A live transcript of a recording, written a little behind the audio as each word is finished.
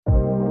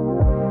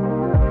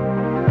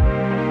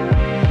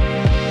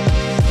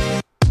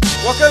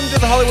Welcome to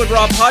the Hollywood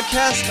Raw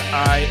podcast.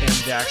 I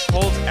am Dax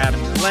Holt,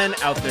 Adam Glenn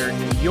out there in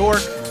New York.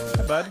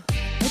 Hi, bud.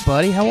 Hey,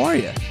 buddy. How are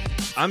you?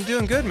 I'm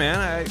doing good,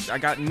 man. I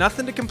got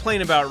nothing to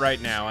complain about right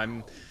now.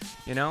 I'm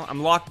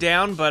locked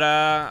down,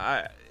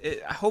 but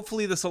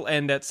hopefully this will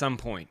end at some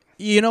point.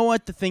 You know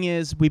what? The thing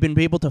is, we've been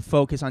able to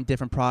focus on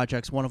different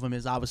projects. One of them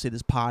is obviously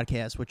this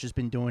podcast, which has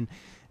been doing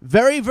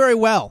very, very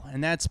well.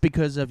 And that's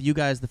because of you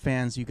guys, the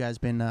fans. You guys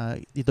been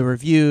the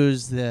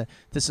reviews, the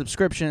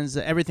subscriptions,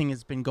 everything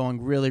has been going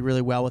really,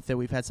 really well with it.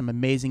 We've had some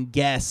amazing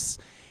guests.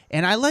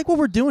 And I like what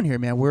we're doing here,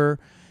 man. We're,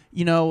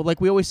 like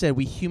we always said,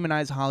 we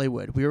humanize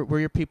Hollywood. We're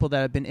your people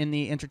that have been in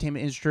the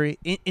entertainment industry,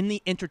 in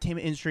the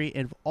entertainment industry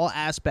in all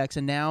aspects.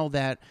 And now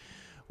that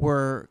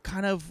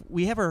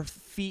we have our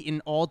feet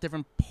in all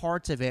different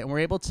parts of it, and we're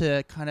able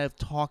to kind of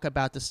talk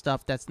about the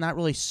stuff that's not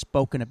really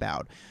spoken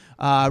about.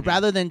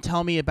 Rather than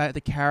tell me about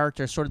the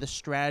character, sort of the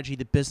strategy,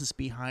 the business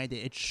behind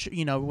it.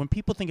 When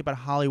people think about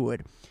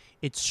Hollywood,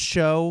 it's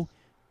show,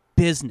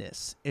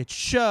 business. It's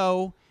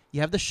show. You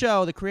have the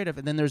show, the creative,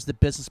 and then there's the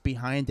business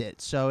behind it.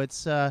 So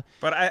it's. But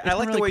I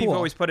like really the way cool. you've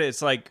always put it.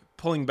 It's like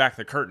pulling back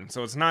the curtain.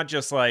 So it's not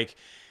just like,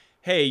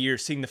 hey, you're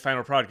seeing the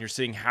final product, you're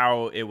seeing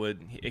how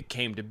it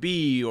came to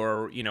be,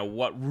 or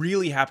what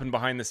really happened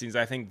behind the scenes.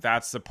 I think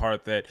that's the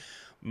part that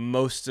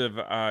most of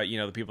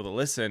the people that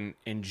listen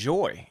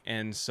enjoy.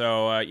 And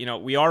so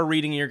we are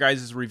reading your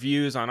guys'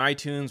 reviews on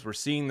iTunes. We're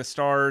seeing the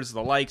stars,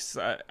 the likes,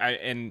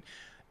 and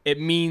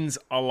it means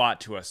a lot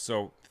to us.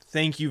 So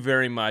thank you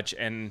very much.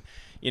 And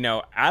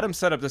Adam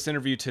set up this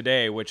interview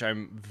today, which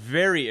I'm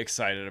very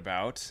excited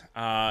about.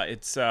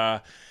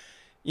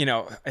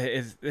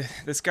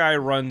 This guy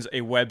runs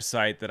a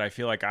website that I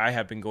feel like I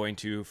have been going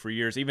to for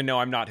years, even though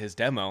I'm not his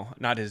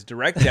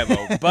direct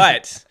demo,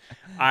 but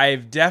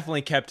I've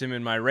definitely kept him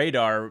in my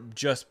radar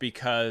just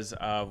because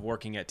of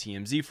working at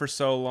TMZ for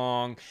so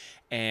long,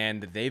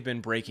 and they've been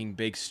breaking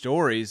big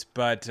stories.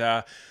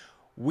 But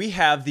we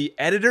have the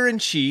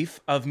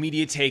editor-in-chief of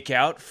Media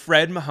Takeout,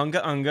 Fred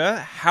Mahunga Unga.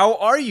 How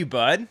are you,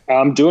 bud?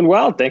 I'm doing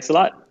well. Thanks a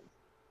lot.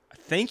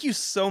 Thank you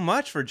so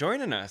much for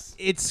joining us.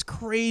 It's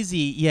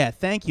crazy. Yeah,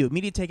 thank you.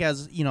 Media Takeout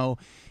is,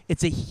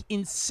 it's a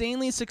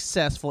insanely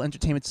successful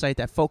entertainment site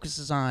that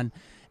focuses on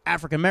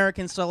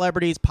African-American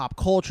celebrities, pop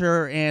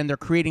culture, and they're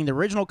creating the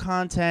original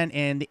content,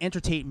 and they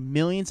entertain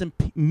millions and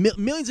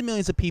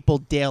millions of people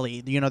daily.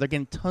 They're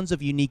getting tons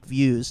of unique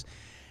views.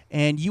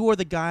 And you are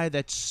the guy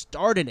that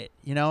started it,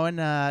 and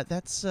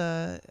that's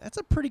a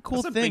pretty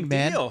cool thing,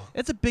 man. Deal.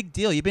 It's a big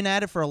deal. You've been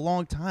at it for a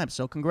long time,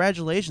 so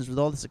congratulations with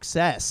all the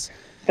success.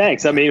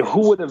 Thanks. I mean,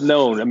 who would have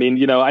known? I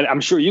mean, I'm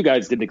sure you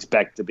guys didn't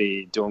expect to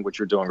be doing what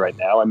you're doing right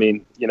now. I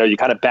mean, you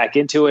kind of back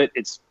into it.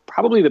 It's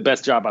probably the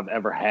best job I've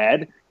ever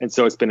had. And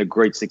so it's been a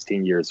great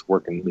 16 years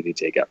working Media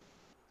Takeout.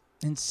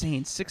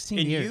 Insane. 16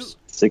 years.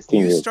 16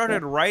 years. You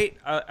started right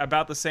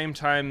about the same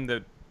time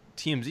that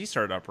TMZ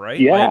started up, right?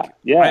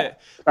 Yeah.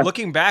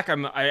 Looking back,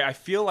 I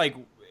feel like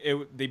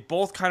they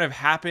both kind of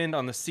happened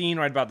on the scene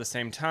right about the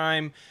same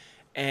time.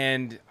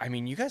 And, I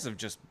mean, you guys have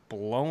just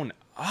blown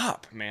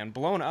up, man.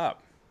 Blown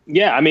up.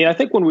 Yeah, I mean, I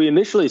think when we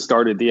initially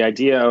started, the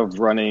idea of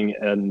running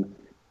an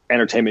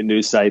entertainment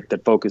news site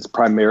that focused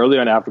primarily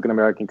on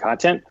African-American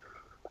content,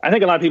 I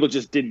think a lot of people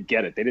just didn't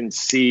get it. They didn't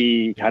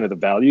see kind of the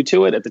value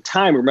to it. At the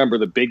time, remember,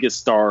 the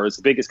biggest kind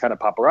of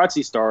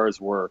paparazzi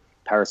stars were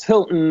Paris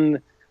Hilton,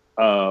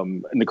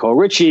 Nicole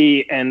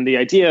Richie, and the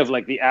idea of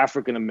like the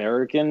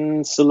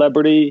African-American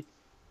celebrity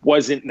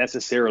wasn't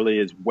necessarily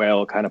as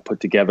well kind of put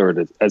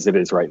together as it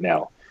is right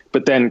now.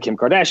 But then Kim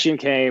Kardashian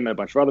came and a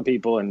bunch of other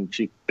people, and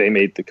they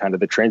made the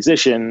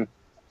transition.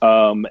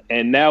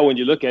 And now when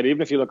you look at it,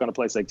 even if you look on a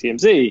place like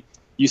TMZ,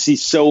 you see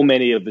so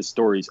many of the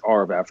stories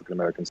are of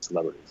African-American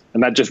celebrities.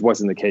 And that just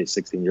wasn't the case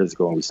 16 years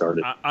ago when we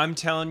started. I'm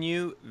telling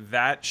you,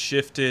 that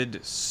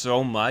shifted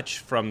so much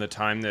from the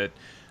time that,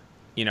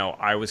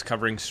 I was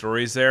covering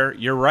stories there.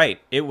 You're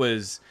right. It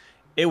was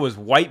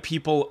white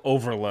people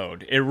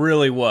overload. It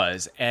really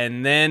was.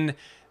 And then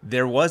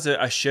there was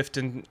a shift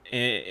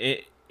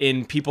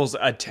in people's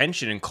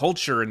attention and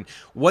culture and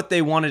what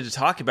they wanted to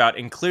talk about.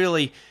 And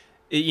clearly,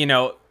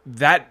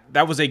 that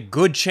was a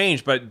good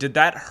change. But did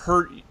that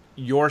hurt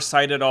your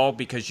site at all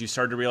because you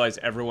started to realize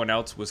everyone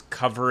else was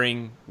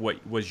covering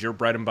what was your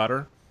bread and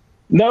butter?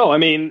 No, I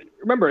mean,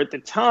 remember at the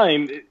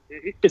time,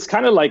 it's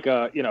kind of like,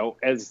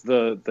 as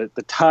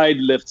the tide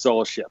lifts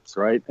all ships,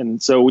 right?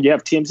 And so when you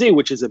have TMZ,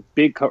 which is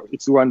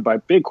it's run by a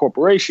big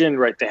corporation,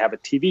 right? They have a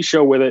TV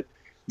show with it.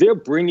 They're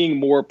bringing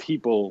more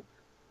people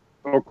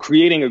or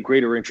creating a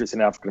greater interest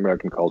in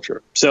African-American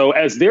culture. So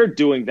as they're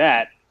doing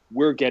that,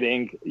 we're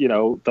getting,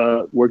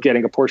 we're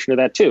getting a portion of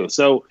that too.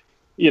 So,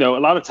 a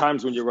lot of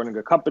times when you're running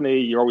a company,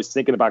 you're always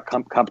thinking about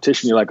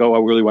competition. You're like, oh, I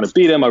really want to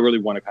beat them. I really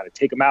want to kind of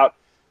take them out.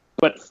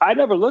 But I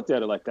never looked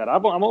at it like that.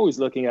 I'm always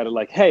looking at it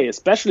like, hey,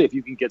 especially if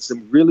you can get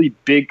some really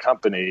big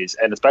companies,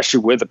 and especially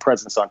with a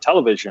presence on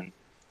television,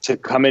 to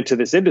come into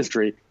this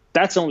industry,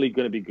 that's only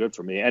going to be good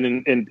for me.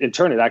 And in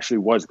turn, it actually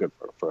was good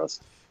for us.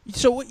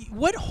 So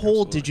what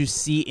hole did you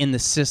see in the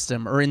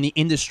system or in the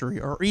industry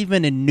or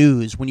even in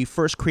news when you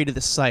first created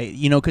the site?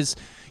 Because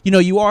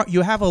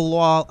you have a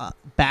law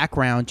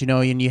background,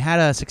 and you had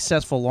a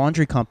successful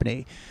laundry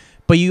company,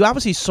 but you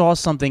obviously saw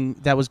something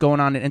that was going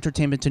on in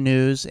entertainment to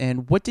news.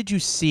 And what did you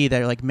see that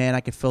you're like, man,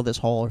 I could fill this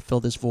hole or fill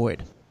this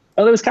void?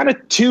 Well, there was kind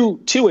of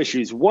two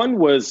issues. One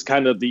was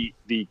kind of the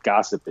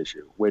gossip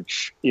issue,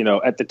 which,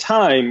 at the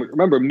time,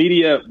 remember,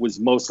 media was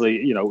mostly,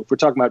 if we're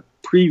talking about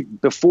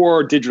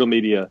before digital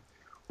media,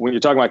 when you're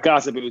talking about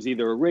gossip, it was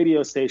either a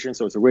radio station,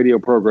 so it's a radio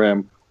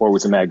program, or it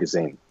was a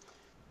magazine.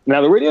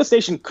 Now, the radio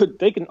station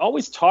they can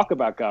always talk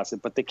about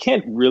gossip, but they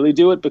can't really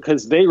do it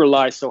because they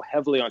rely so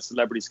heavily on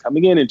celebrities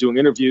coming in and doing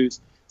interviews.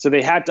 So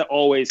they had to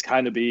always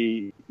kind of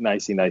be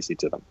nicey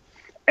to them.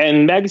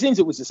 And magazines,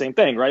 it was the same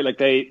thing, right? Like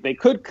they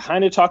could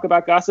kind of talk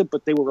about gossip,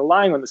 but they were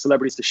relying on the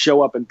celebrities to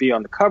show up and be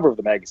on the cover of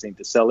the magazine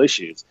to sell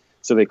issues.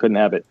 So they couldn't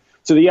have it.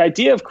 So the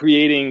idea of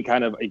creating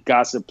kind of a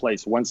gossip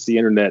place once the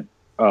internet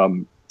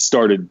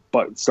started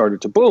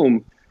to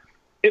boom,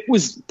 it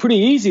was pretty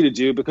easy to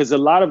do because a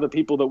lot of the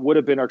people that would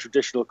have been our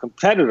traditional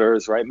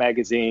competitors, right,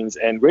 magazines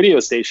and radio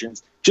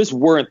stations, just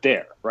weren't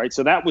there, right?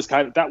 So that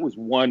was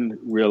one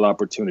real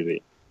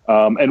opportunity.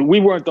 And we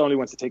weren't the only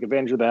ones to take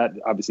advantage of that.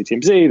 Obviously,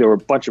 TMZ, there were a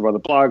bunch of other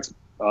blogs.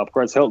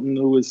 Perez Hilton,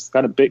 who was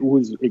kind of big, who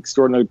was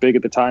extraordinarily big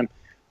at the time,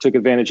 took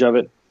advantage of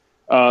it.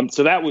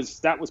 So that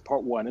was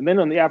part one. And then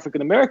on the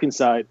African American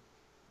side,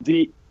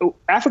 the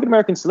African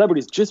American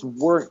celebrities just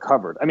weren't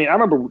covered. I mean, I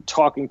remember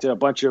talking to a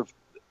bunch of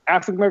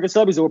African American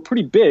celebrities that were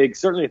pretty big,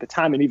 certainly at the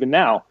time and even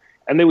now,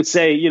 and they would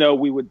say,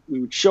 we would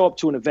show up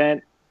to an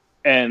event,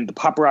 and the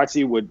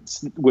paparazzi would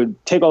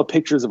take all the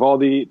pictures of all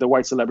the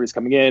white celebrities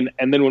coming in,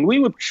 and then when we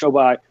would show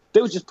by,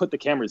 they would just put the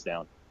cameras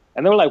down,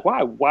 and they were like,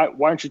 why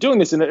aren't you doing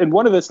this? And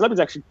one of the celebrities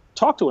actually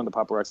talked to one of the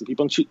paparazzi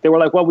people, and they were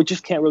like, well, we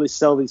just can't really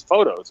sell these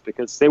photos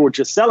because they would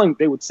sell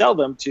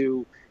them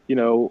to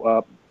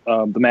the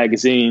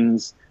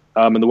magazines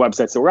and the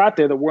websites that were out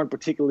there that weren't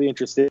particularly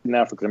interested in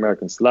African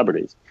American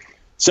celebrities.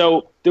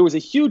 So there was a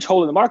huge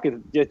hole in the market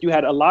that you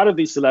had a lot of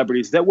these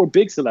celebrities that were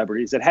big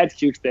celebrities that had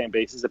huge fan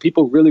bases that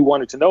people really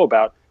wanted to know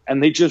about,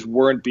 and they just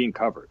weren't being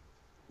covered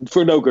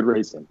for no good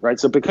reason, right?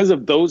 So because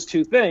of those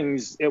two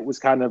things, it was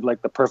kind of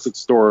like the perfect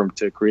storm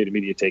to create a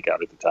media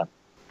takeout at the time.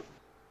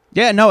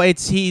 Yeah, no,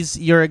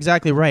 you're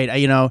exactly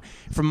right.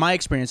 From my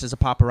experience as a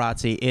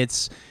paparazzi,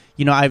 it's,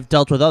 I've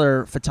dealt with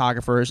other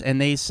photographers, and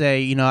they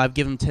say, I've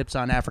given tips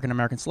on African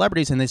American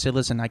celebrities, and they say,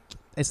 listen,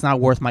 it's not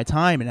worth my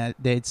time. And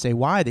they'd say,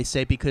 why? They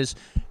say, because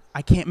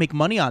I can't make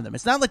money on them.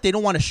 It's not like they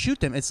don't want to shoot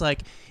them. It's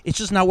like, it's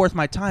just not worth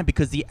my time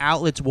because the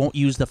outlets won't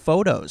use the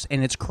photos.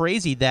 And it's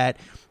crazy that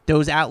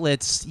those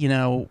outlets,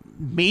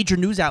 major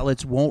news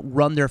outlets won't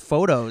run their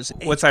photos.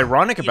 What's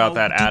ironic about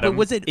that,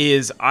 Adam,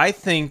 is I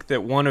think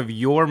that one of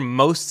your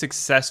most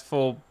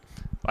successful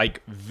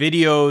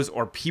videos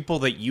or people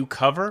that you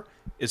cover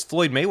is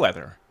Floyd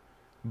Mayweather.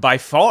 By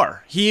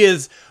far. He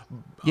is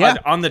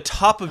on the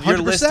top of your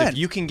 100%. List. If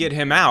you can get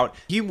him out,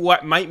 he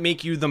might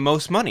make you the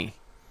most money.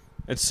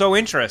 It's so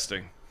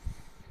interesting.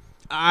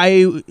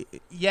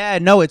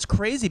 It's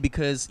crazy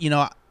because,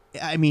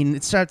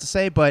 it's sad to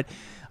say, but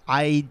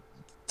I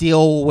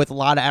deal with a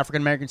lot of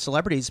African American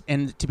celebrities,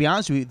 and to be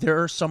honest with you,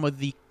 they're some of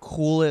the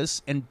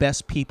coolest and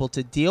best people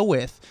to deal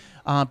with.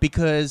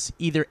 Because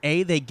either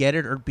A, they get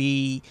it, or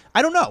B,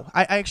 I don't know.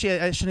 I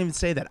shouldn't even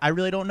say that. I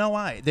really don't know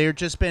why.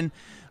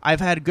 I've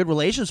had good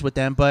relations with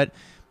them, but,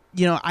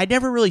 I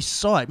never really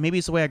saw it. Maybe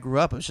it's the way I grew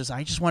up. I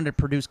just wanted to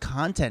produce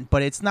content,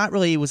 but it's not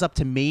really, it was up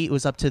to me. It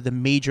was up to the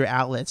major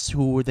outlets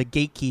who were the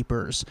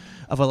gatekeepers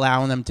of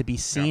allowing them to be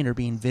seen or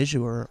being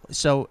visual.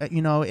 So,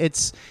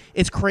 it's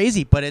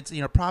crazy, but it's,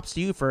 props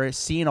to you for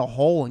seeing a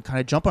hole and kind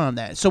of jumping on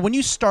that. So when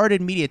you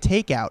started Media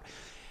Takeout,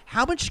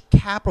 how much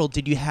capital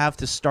did you have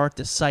to start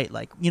the site?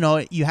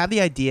 You have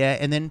the idea,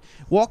 and then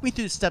walk me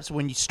through the steps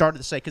when you started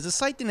the site. Because the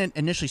site didn't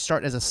initially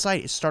start as a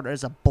site; it started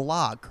as a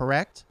blog,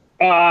 correct?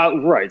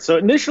 Right. So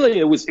initially,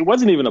 it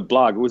wasn't even a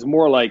blog. It was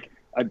more like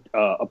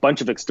a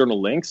bunch of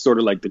external links, sort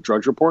of like the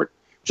Drudge Report.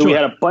 So we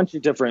had a bunch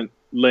of different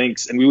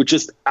links, and we would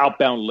just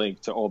outbound link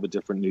to all the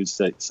different news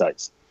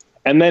sites.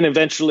 And then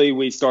eventually,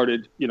 we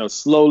started,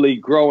 slowly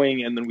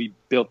growing, and then we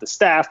built the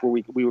staff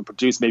where we would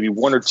produce maybe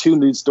one or two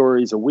news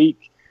stories a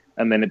week.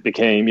 And then it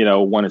became,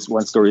 one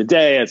story a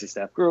day as the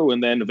staff grew.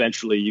 And then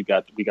eventually we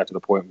got to the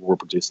point where we're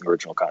producing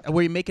original content.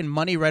 Were you making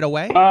money right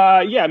away?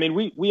 Yeah. I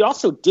mean, we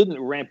also didn't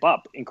ramp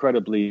up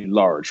incredibly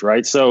large,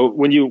 right? So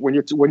when you were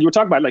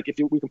talking about, like,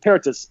 we compare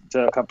it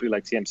to a company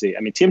like TMZ,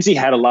 I mean, TMZ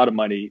had a lot of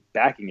money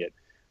backing it,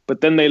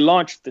 but then they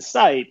launched the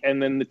site,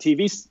 and then the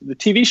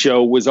TV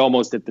show was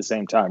almost at the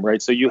same time,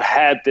 right? So you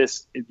had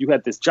this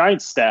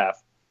giant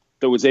staff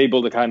that was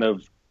able to kind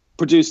of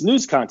produce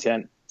news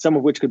content, some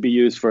of which could be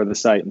used for the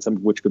site and some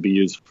of which could be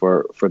used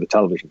for the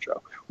television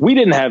show. We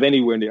didn't have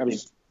anywhere near,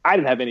 I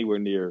didn't have anywhere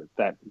near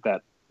that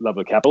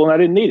level of capital, and I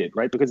didn't need it,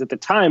 right? Because at the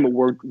time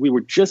we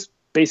were just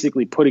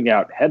basically putting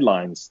out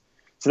headlines.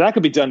 So that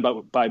could be done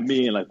by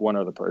me and like one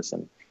other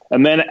person.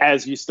 And then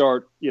as you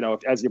start,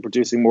 as you're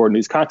producing more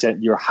news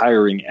content, you're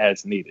hiring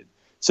as needed.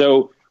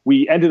 So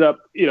we ended up,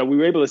 we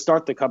were able to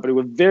start the company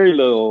with very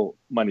little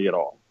money at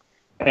all.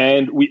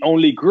 And we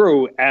only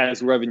grew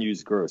as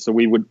revenues grew. So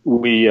we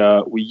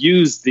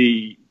used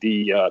the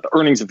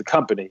earnings of the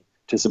company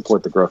to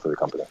support the growth of the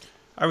company.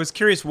 I was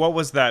curious, what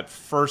was that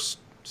first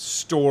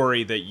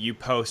story that you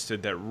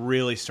posted that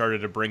really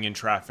started to bring in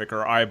traffic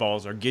or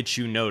eyeballs or get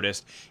you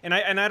noticed? And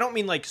I don't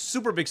mean like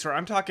super big story.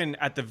 I'm talking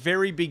at the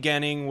very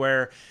beginning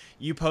where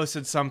you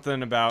posted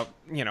something about,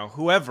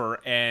 whoever,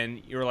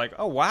 and you were like,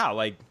 oh wow,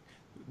 like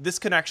this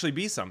could actually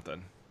be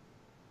something.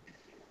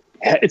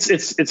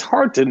 It's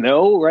hard to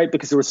know, right?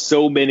 Because there were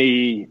so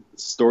many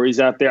stories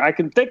out there. I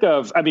can think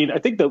of, I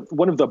think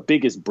one of the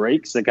biggest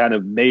breaks that kind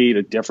of made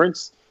a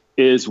difference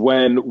is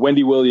when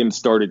Wendy Williams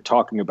started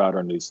talking about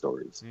our news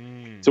stories.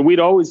 So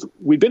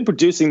we'd been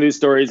producing news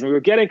stories and we were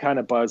getting kind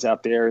of buzz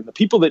out there, and the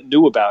people that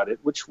knew about it,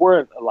 which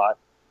weren't a lot,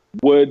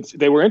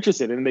 they were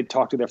interested and they'd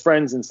talk to their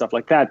friends and stuff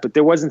like that. But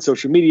there wasn't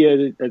social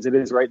media as it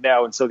is right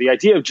now. And so the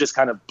idea of just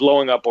kind of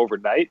blowing up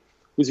overnight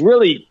was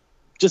really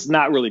just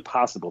not really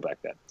possible back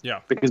then.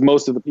 Yeah. Because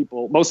most of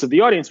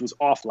the audience was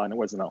offline. It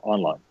wasn't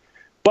online.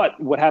 But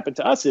what happened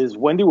to us is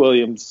Wendy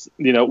Williams,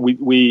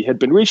 we had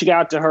been reaching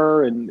out to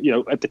her, and,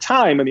 at the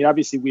time,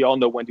 obviously we all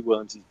know Wendy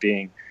Williams as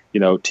being,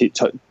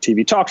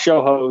 TV talk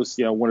show host,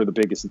 one of the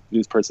biggest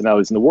news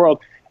personalities in the world.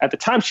 At the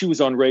time, she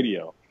was on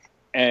radio,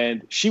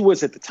 and she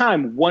was at the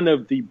time one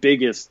of the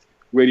biggest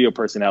radio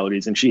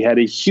personalities, and she had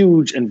a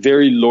huge and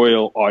very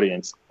loyal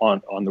audience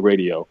on the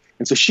radio.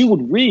 And so she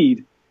would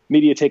read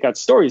Media Takeout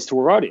stories to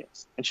her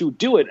audience, and she would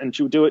do it.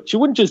 She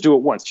wouldn't just do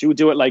it once. She would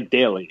do it like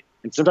daily.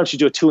 And sometimes she'd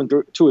do it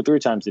two or three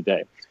times a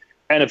day.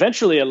 And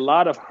eventually a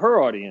lot of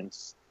her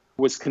audience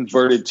was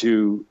converted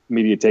to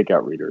Media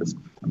Takeout readers.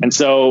 And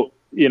so,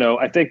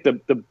 I think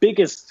the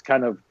biggest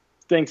kind of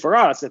thing for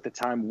us at the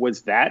time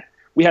was that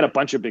we had a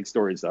bunch of big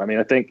stories though.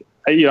 I think,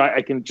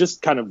 I can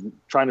just kind of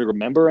trying to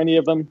remember any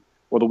of them,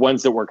 or the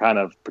ones that were kind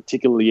of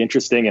particularly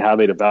interesting and how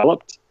they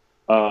developed.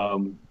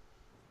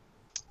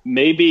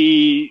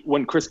 Maybe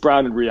when Chris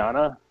Brown and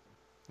Rihanna,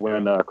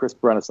 Chris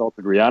Brown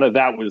assaulted Rihanna,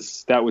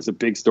 that was a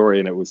big story,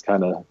 and it was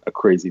kind of a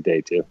crazy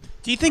day too.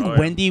 Do you think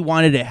Wendy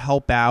wanted to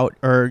help out,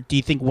 or do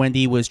you think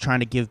Wendy was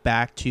trying to give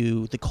back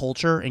to the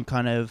culture and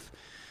kind of,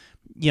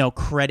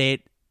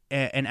 credit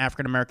an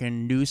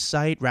African-American news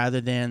site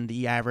rather than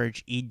the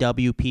average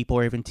EW people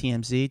or even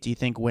TMZ? Do you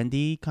think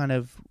Wendy kind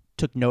of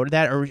took note of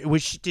that, or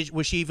was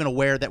she even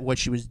aware that what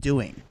she was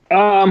doing?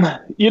 Now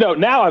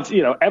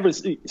ever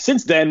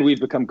since then we've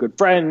become good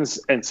friends,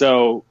 and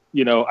so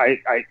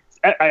I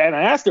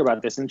asked her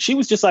about this, and she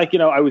was just like,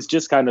 I was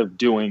just kind of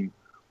doing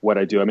what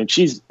I do.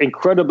 She's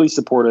incredibly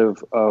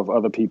supportive of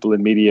other people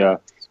in media.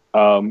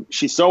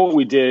 She saw what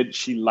we did.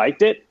 She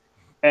liked it.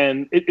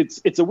 And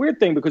it's a weird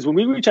thing, because when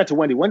we reached out to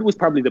Wendy was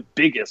probably the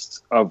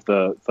biggest of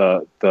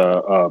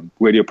the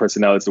radio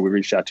personalities that we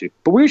reached out to.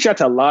 But we reached out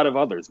to a lot of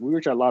others. We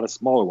reached out to a lot of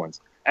smaller ones.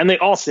 And they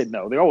all said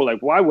no. They all were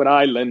like, why would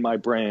I lend my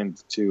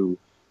brand to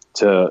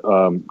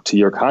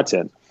your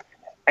content?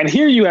 And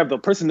here you have the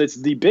person that's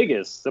the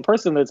biggest, the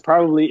person that's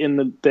probably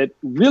that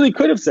really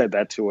could have said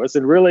that to us.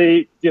 And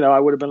really, I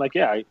would have been like,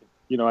 yeah, I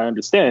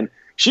understand.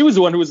 She was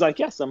the one who was like,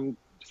 yes,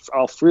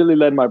 I'll freely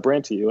lend my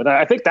brand to you. And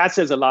I think that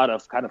says a lot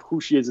of kind of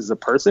who she is as a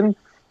person.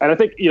 And I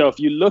think, if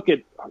you look at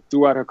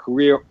throughout her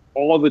career,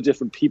 all the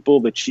different people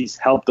that she's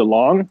helped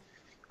along,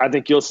 I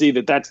think you'll see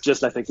that that's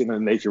just, I think, in the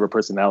nature of her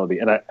personality.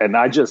 And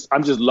I'm just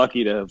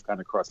lucky to have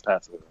kind of crossed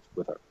paths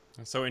with her.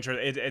 That's so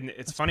interesting. And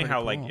it's funny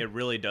how, like, it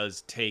really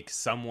does take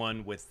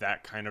someone with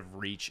that kind of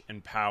reach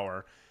and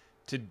power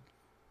to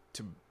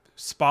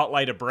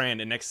spotlight a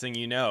brand, and next thing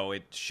you know,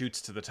 it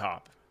shoots to the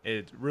top.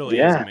 It really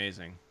is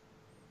amazing.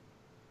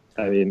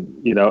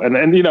 And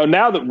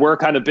now that we're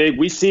kind of big,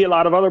 we see a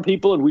lot of other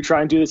people, and we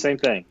try and do the same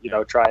thing.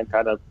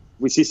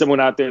 We see someone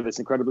out there that's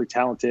incredibly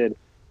talented,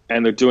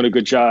 and they're doing a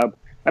good job.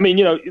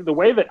 The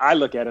way that I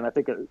look at it, and I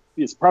think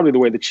it's probably the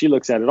way that she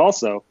looks at it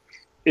also,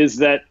 is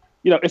that,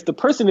 if the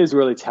person is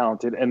really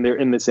talented and they're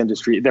in this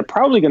industry, they're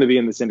probably going to be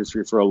in this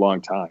industry for a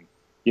long time.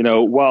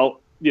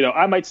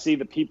 I might see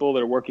the people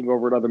that are working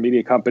over at other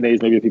media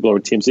companies, maybe the people over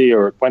at TMZ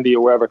or Wendy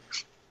or wherever,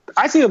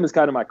 I see them as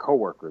kind of my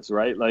coworkers,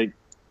 right? Like,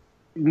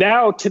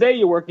 today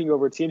you're working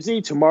over at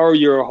TMZ, tomorrow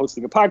you're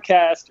hosting a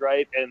podcast,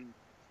 right? And,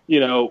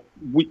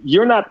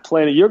 you're not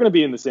planning, you're going to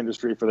be in this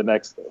industry for the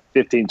next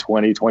 15,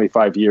 20,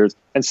 25 years.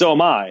 And so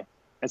am I.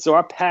 And so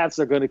our paths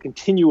are going to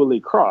continually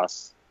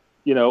cross,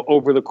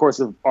 over the course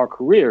of our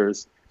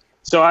careers.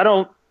 So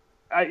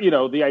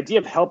the idea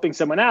of helping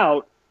someone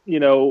out,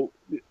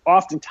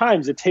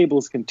 oftentimes the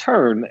tables can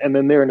turn, and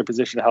then they're in a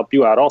position to help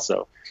you out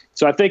also.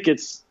 So I think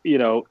it's,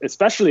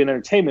 especially in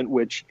entertainment,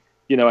 which,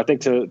 I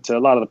think to a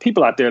lot of the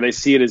people out there, they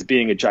see it as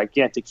being a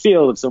gigantic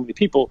field of so many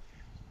people.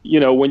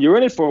 When you're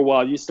in it for a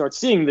while, you start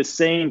seeing the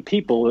same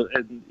people,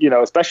 and,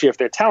 especially if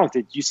they're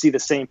talented, you see the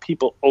same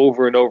people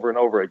over and over and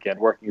over again,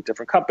 working at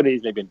different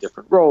companies, maybe in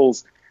different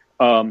roles.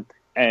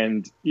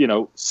 And,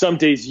 some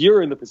days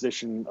you're in the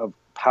position of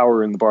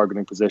power in the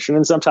bargaining position,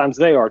 and sometimes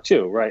they are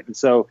too, right? And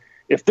so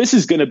if this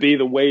is going to be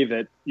the way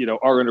that,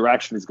 our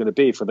interaction is going to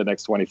be for the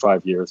next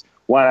 25 years,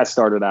 why not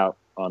start it out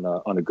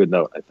on a good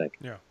note, I think.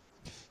 Yeah.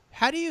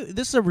 How do you?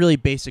 This is a really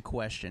basic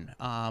question,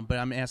 but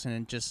I'm asking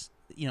it just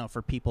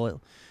for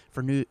people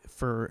for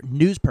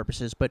news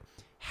purposes. But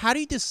how do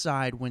you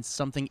decide when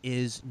something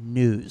is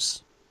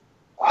news?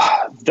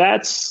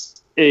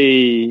 That's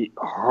a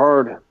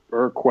harder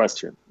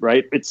question,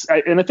 right?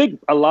 And I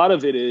think a lot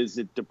of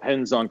it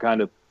depends on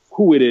kind of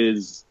who it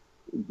is.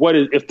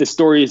 If the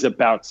story is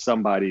about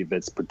somebody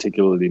that's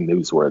particularly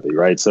newsworthy,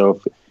 right?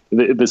 So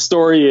if the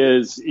story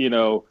is,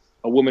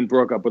 a woman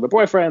broke up with a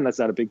boyfriend, that's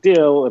not a big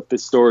deal. If the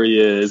story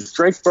is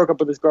Drake broke up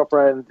with his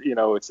girlfriend,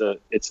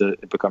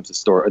 it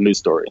becomes a news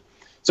story.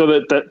 So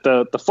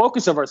the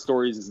focus of our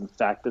stories is in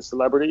fact the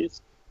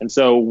celebrities. And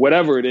so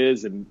whatever it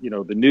is and,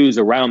 the news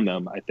around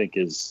them, I think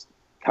is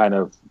kind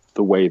of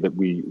the way that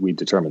we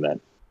determine that.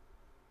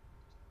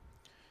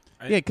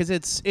 Yeah, because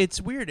it's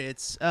weird.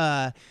 It's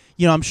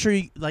I'm sure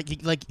like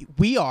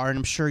we are, and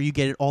I'm sure you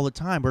get it all the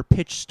time. We're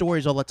pitched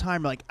stories all the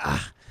time. We're like,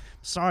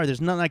 sorry,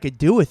 there's nothing I could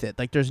do with it.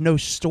 Like, there's no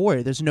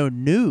story, there's no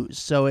news.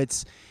 So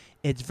it's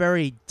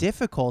very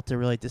difficult to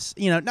really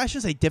not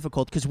just say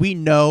difficult, because we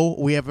know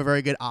we have a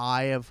very good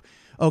eye of,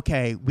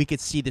 okay, we could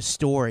see the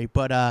story,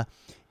 but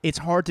it's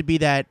hard to be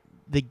that.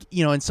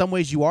 In some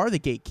ways you are the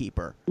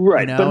gatekeeper.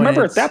 Right. But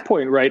remember at that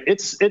point, right,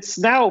 it's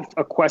now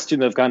a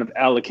question of kind of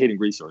allocating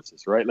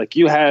resources, right? Like,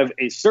 you have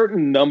a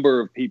certain number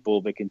of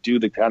people that can do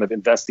the kind of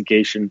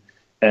investigation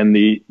and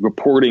the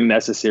reporting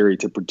necessary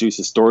to produce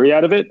a story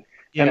out of it.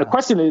 Yeah. And the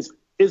question is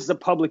the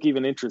public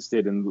even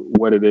interested in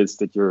what it is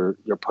that you're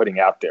putting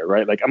out there,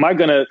 right? Like, am I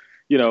going to,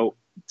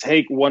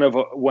 take one of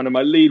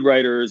my lead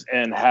writers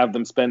and have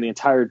them spend the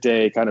entire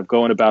day kind of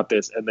going about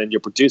this, and then you're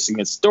producing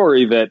a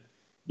story that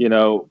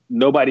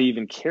nobody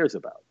even cares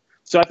about.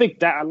 So I think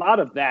that a lot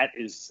of that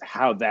is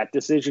how that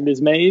decision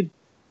is made,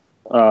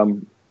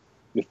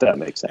 if that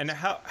makes sense. And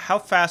how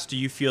fast do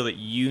you feel that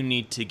you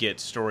need to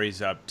get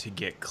stories up to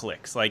get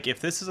clicks? Like,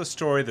 if this is a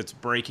story that's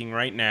breaking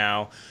right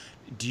now,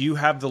 do you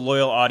have the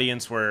loyal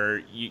audience where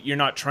you're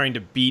not trying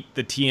to beat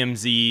the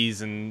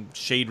TMZs and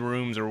Shade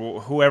Rooms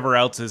or whoever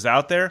else is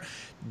out there?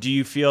 Do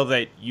you feel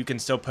that you can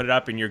still put it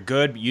up and you're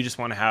good, but you just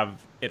want to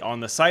have it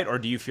on the site, or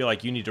do you feel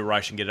like you need to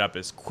rush and get it up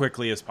as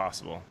quickly as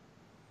possible?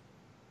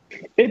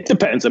 It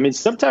depends. I mean,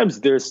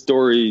 sometimes there's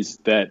stories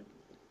that,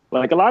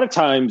 like, a lot of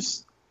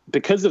times,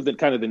 because of the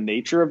kind of the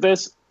nature of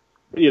this,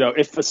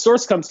 if a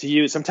source comes to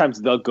you, sometimes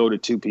they'll go to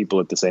two people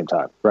at the same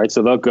time, right?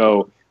 So they'll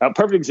go. A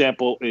perfect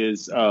example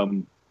is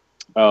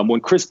when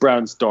Chris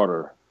Brown's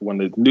daughter, when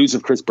the news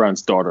of Chris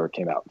Brown's daughter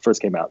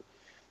first came out,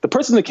 the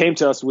person that came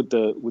to us with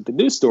the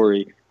news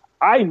story,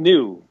 I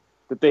knew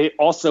that they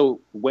also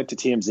went to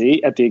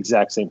TMZ at the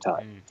exact same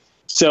time.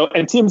 So,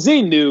 and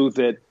TMZ knew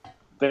that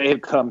they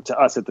had come to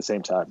us at the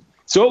same time.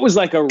 So it was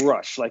like a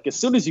rush. Like, as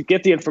soon as you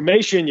get the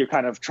information, you're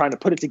kind of trying to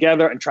put it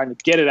together and trying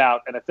to get it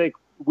out. And I think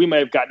we may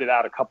have gotten it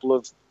out a couple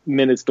of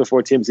minutes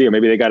before TMZ, or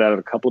maybe they got it out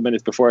a couple of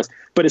minutes before us.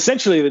 But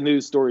essentially, the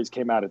news stories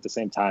came out at the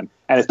same time.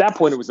 And at that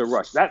point, it was a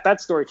rush.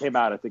 That story came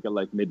out, I think, at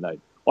like midnight.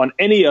 On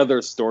any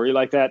other story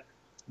like that,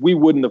 we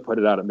wouldn't have put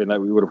it out at midnight.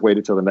 We would have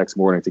waited till the next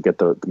morning to get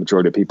the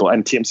majority of people.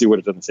 And TMZ would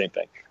have done the same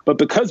thing. But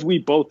because we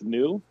both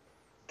knew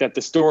that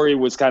the story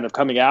was kind of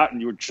coming out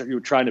and you were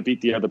trying to beat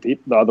the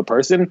other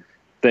person,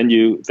 then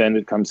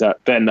it comes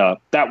out. Then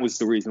that was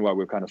the reason why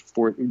we're kind of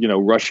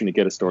rushing to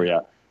get a story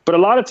out. But a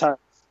lot of times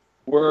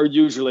we're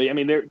usually, I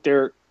mean,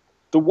 the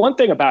one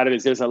thing about it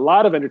is there's a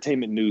lot of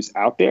entertainment news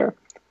out there,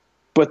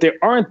 but there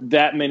aren't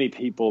that many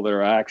people that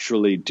are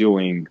actually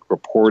doing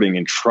reporting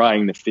and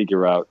trying to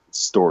figure out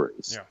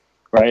stories. Yeah.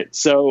 Right.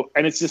 So,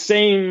 and it's the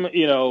same,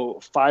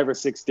 5 or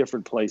 6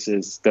 different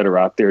places that are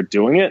out there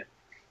doing it.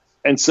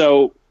 And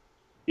so,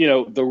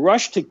 the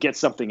rush to get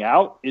something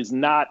out is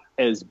not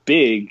as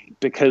big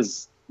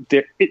because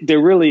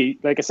they're really,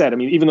 like I said, I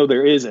mean, even though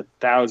there is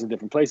 1,000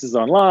 different places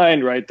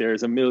online, right,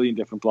 there's 1 million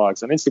different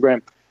blogs on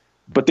Instagram,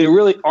 but there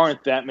really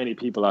aren't that many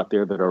people out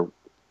there that are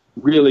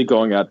really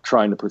going out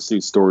trying to pursue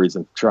stories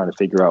and trying to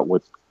figure out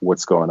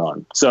what's going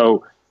on.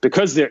 So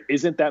because there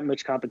isn't that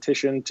much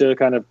competition to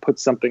kind of put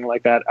something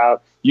like that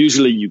out,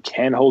 usually you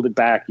can hold it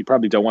back. You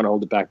probably don't want to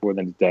hold it back more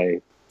than a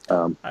day.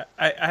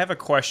 I have a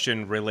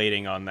question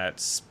relating on that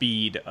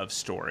speed of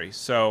story.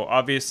 So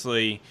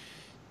obviously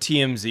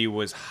TMZ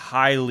was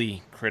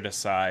highly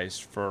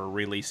criticized for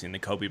releasing the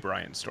Kobe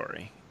Bryant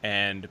story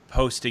and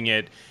posting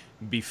it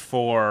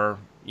before,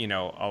 a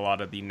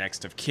lot of the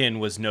next of kin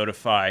was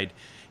notified.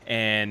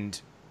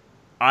 And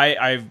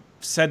I've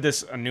said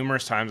this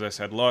numerous times. I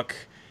said, look,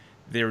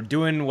 they were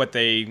doing what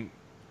they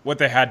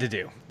had to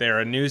do. They're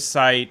a news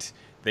site.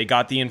 They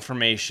got the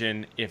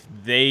information. If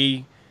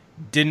they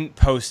didn't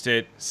post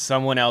it,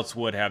 someone else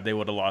would have. They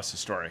would have lost the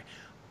story.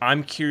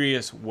 I'm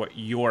curious what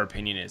your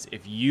opinion is.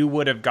 If you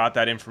would have got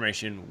that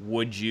information,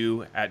 would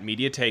you, at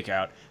Media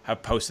Takeout,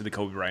 have posted the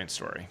Kobe Bryant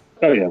story?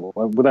 Oh, yeah.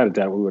 Well, without a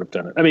doubt, we would have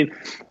done it. I mean,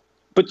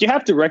 but you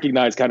have to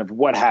recognize kind of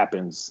what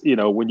happens,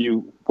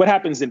 what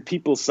happens in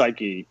people's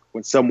psyche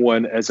when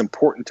someone as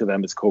important to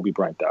them as Kobe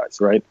Bryant dies,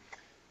 right?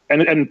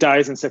 And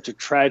dies in such a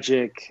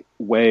tragic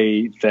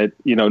way that,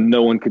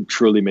 no one could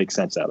truly make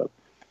sense out of.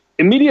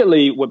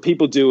 immediately what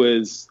people do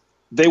is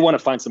they want to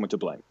find someone to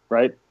blame,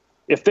 right?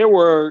 If there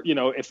were,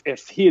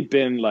 if he had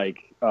been like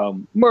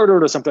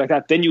murdered or something like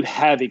that, then you'd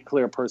have a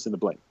clear person to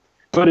blame.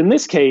 But in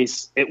this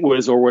case, it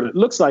was, or what it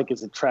looks like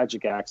is a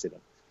tragic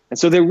accident. And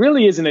so there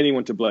really isn't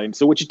anyone to blame.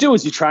 So what you do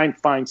is you try and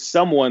find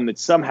someone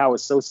that's somehow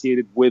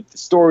associated with the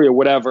story or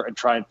whatever and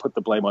try and put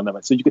the blame on them.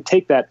 And so you could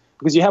take that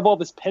because you have all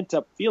this pent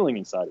up feeling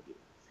inside of you.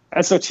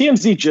 And so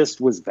TMZ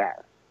just was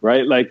that,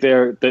 right? Like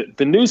the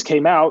news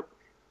came out.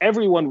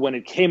 Everyone, when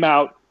it came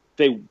out,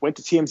 they went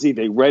to TMZ,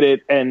 they read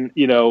it, and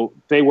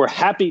they weren't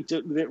happy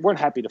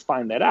to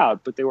find that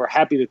out, but they were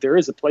happy that there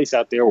is a place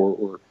out there,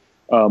 or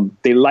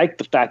they liked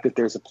the fact that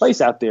there's a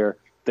place out there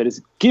that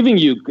is giving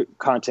you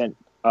content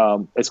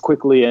as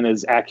quickly and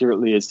as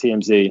accurately as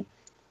TMZ.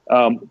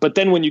 But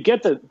then when you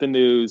get the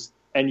news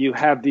and you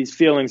have these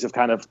feelings of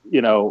kind of,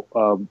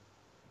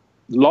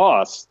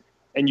 loss,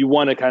 and you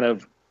want to kind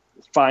of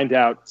find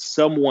out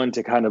someone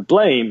to kind of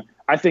blame,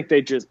 I think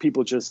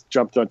people just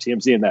jumped on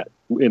TMZ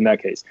in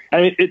that case.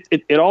 I mean,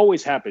 it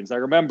always happens. I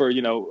remember,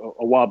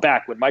 a while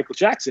back when Michael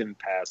Jackson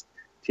passed,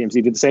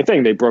 TMZ did the same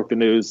thing. They broke the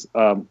news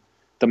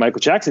that Michael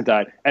Jackson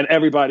died, and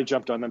everybody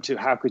jumped on them too.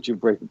 How could you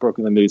have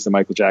broken the news that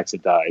Michael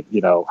Jackson died?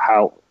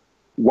 How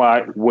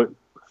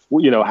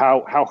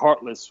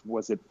heartless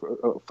was it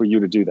for you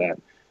to do that?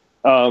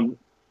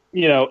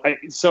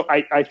 So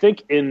I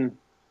think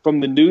from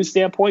the news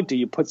standpoint, do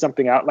you put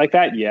something out like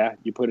that? Yeah,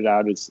 you put it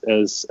out as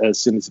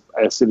soon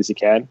as you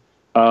can.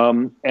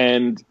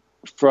 And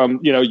from,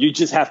 you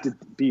just have to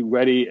be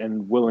ready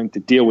and willing to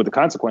deal with the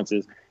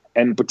consequences.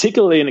 And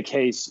particularly in a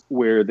case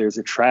where there's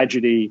a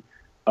tragedy,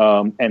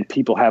 and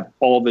people have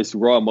all this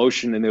raw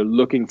emotion and they're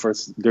looking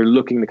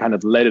to kind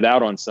of let it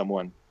out on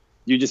someone,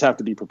 you just have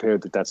to be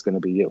prepared that that's going to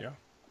be you. Yeah.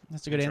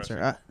 That's a good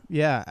answer.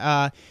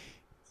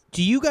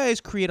 Do you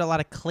guys create a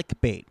lot of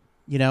clickbait?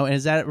 And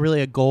is that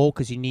really a goal?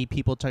 Because you need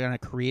people to kind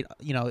of create,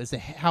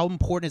 how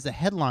important is the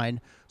headline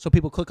so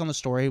people click on the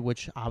story,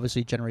 which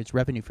obviously generates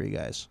revenue for you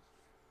guys?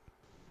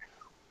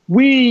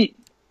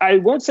 I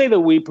won't say that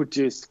we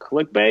produced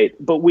clickbait,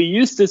 but we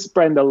used to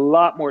spend a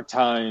lot more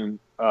time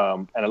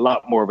and a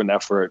lot more of an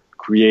effort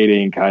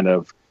creating kind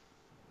of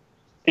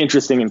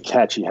interesting and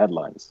catchy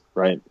headlines,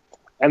 right?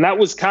 And that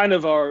was kind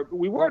of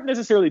we weren't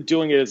necessarily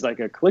doing it as like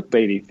a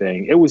clickbaity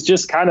thing. It was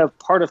just kind of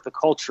part of the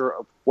culture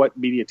of what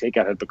Media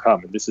Takeout had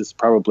become. And this is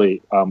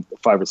probably 5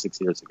 or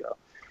 6 years ago.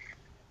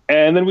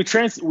 And then we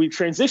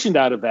transitioned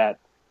out of that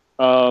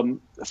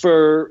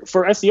for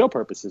SEO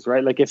purposes,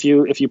 right? Like if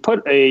you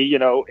put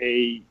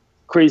a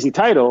crazy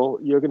title,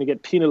 you're going to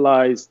get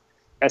penalized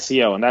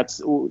SEO. And that's,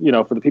 for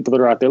the people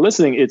that are out there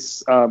listening,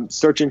 it's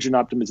search engine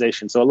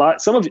optimization. So a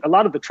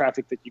lot of the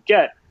traffic that you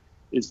get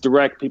is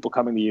direct people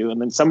coming to you. And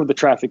then some of the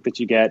traffic that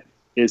you get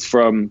is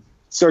from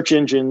search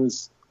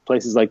engines,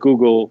 places like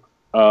Google,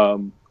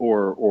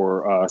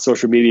 or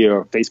social media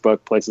or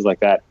Facebook, places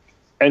like that.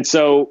 And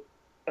so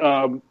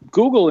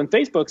Google and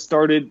Facebook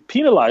started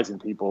penalizing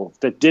people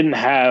that didn't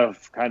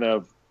have kind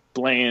of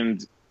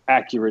bland,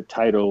 accurate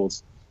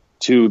titles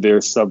to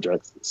their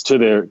subjects, to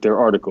their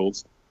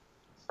articles.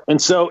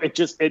 And so it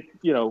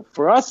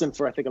for us and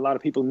for I think a lot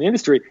of people in the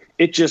industry,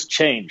 it just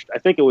changed. I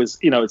think it was,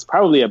 it's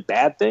probably a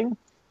bad thing,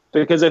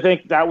 because I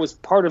think that was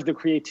part of the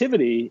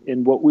creativity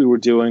in what we were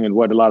doing and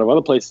what a lot of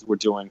other places were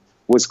doing,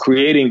 was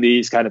creating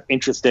these kind of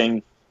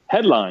interesting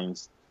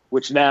headlines,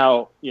 which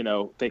now,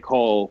 they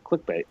call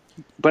clickbait.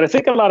 But I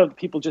think a lot of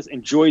people just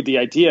enjoyed the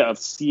idea of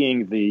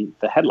seeing the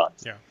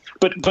headlines. Yeah.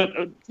 But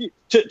to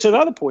the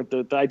other point,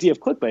 the idea of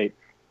clickbait,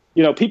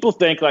 people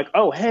think like,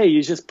 oh, hey,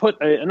 you just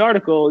put an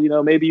article,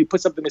 maybe you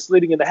put something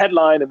misleading in the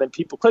headline and then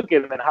people click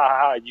it and then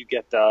you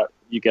get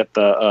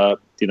the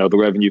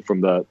revenue from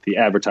the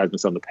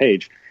advertisements on the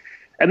page.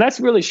 And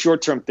that's really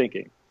short-term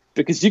thinking,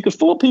 because you could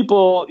fool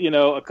people,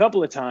 a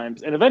couple of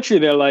times, and eventually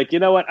they're like, you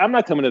know what, I'm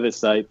not coming to this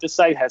site. This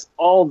site has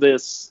all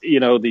this,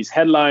 these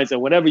headlines,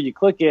 and whenever you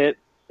click it,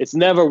 it's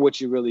never what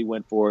you really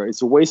went for.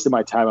 It's a waste of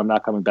my time. I'm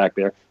not coming back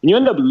there. And you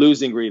end up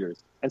losing readers.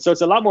 And so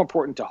it's a lot more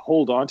important to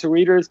hold on to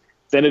readers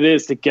than it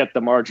is to get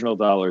the marginal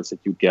dollars that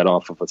you get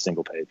off of a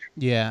single page.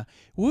 Yeah.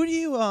 Who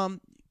do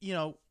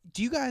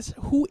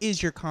who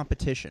is your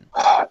competition?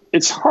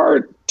 It's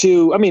hard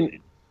to,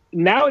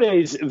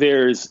 nowadays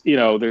there's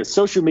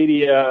social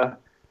media,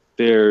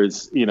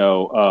 there's,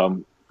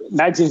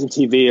 magazines and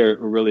TV are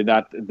really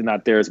not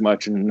there as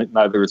much, and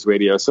neither is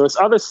radio. So it's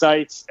other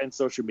sites and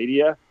social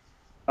media.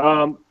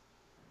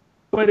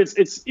 But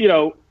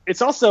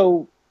it's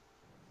also,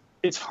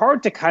 it's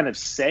hard to kind of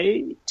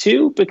say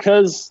too,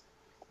 because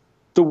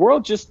the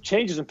world just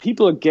changes and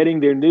people are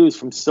getting their news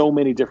from so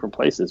many different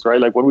places,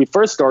 right? Like when we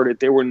first started,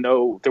 there was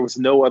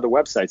no other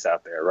websites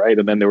out there, right?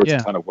 And then there was a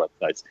ton of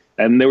websites,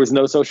 and there was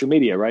no social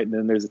media, right? And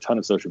then there's a ton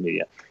of social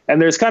media,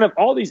 and there's kind of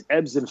all these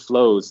ebbs and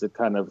flows that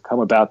kind of come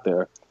about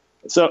there.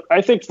 So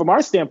I think from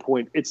our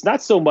standpoint, it's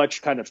not so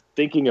much kind of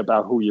thinking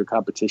about who your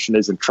competition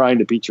is and trying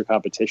to beat your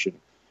competition.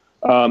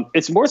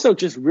 It's more so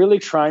just really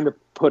trying to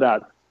put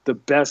out the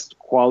best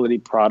quality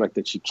product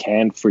that you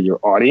can for your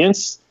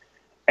audience,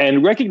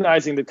 and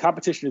recognizing the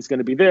competition is going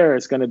to be there,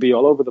 it's going to be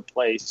all over the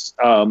place.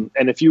 And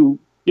if you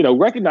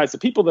recognize the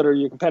people that are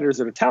your competitors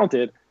that are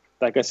talented,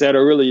 like I said,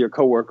 are really your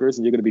coworkers,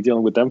 and you're going to be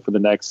dealing with them for the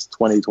next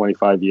 20,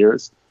 25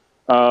 years.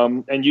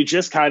 And you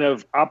just kind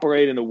of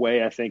operate in a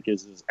way I think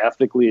is as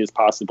ethically as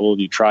possible.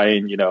 You try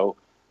and,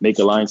 make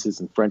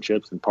alliances and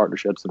friendships and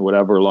partnerships and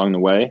whatever along the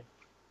way.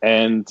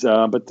 And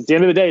but at the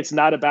end of the day, it's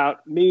not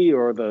about me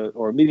or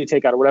Media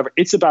Takeout or whatever.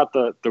 It's about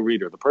the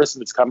reader, the person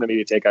that's coming to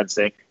Media Takeout and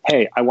saying,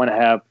 hey, I want to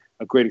have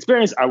a great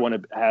experience. I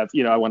want to have,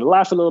 I want to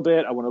laugh a little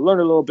bit. I want to learn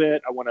a little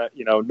bit. I want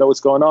to, know what's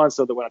going on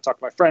so that when I talk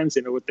to my friends,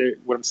 they know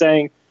what I'm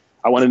saying.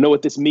 I want to know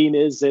what this meme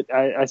is that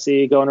I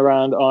see going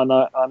around on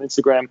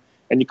Instagram.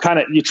 And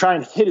you try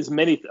and hit as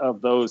many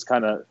of those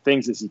kind of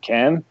things as you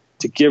can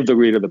to give the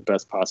reader the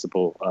best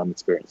possible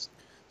experience.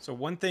 So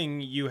one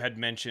thing you had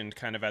mentioned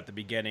kind of at the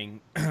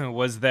beginning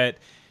was that,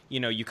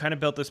 you kind of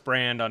built this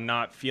brand on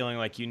not feeling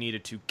like you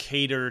needed to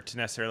cater to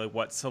necessarily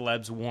what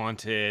celebs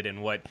wanted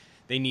and what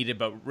they needed,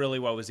 but really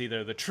what was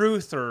either the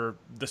truth or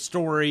the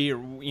story, or,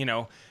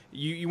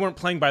 you weren't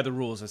playing by the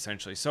rules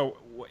essentially. So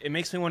it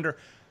makes me wonder,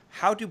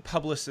 how do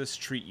publicists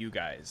treat you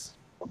guys?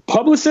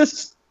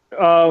 Publicists?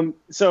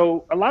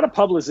 So a lot of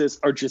publicists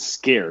are just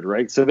scared,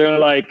 right? So they're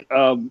like,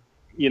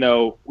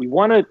 we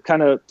want to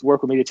kind of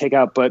work with Media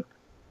Takeout, but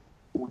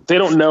they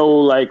don't know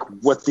like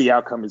what the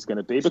outcome is going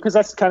to be, because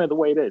that's kind of the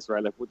way it is,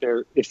 right? Like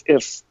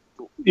if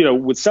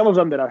with some of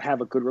them that I have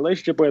a good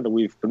relationship with, that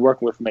we've been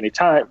working with for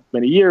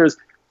many years,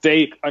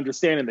 they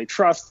understand and they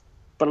trust,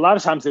 but a lot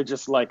of times they're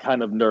just like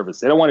kind of nervous.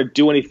 They don't want to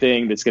do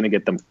anything that's going to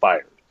get them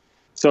fired.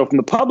 So from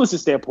the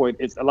publicist standpoint,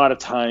 it's a lot of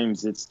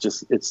times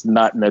it's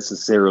not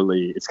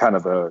necessarily, it's kind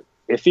of a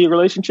iffy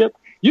relationship.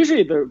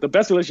 Usually the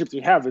best relationships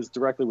we have is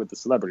directly with the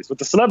celebrities. With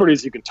the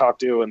celebrities, you can talk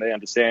to and they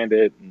understand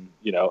it, and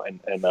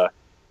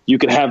you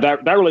can have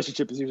that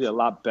relationship is usually a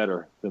lot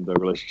better than the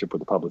relationship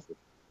with the publicist.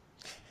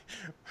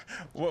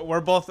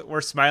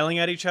 We're smiling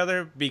at each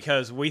other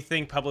because we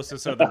think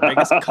publicists are the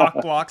biggest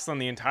cock blocks on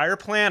the entire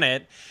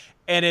planet.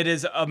 And it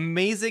is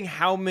amazing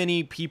how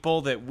many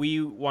people that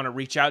we want to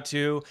reach out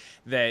to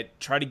that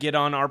try to get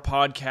on our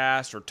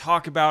podcast or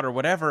talk about or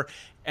whatever,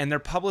 and their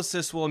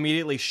publicists will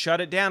immediately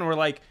shut it down. We're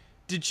like,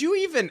 did you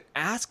even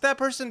ask that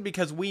person?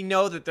 Because we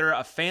know that they're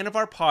a fan of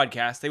our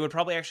podcast. They would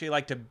probably actually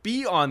like to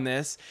be on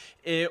this,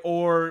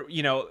 or,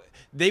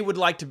 they would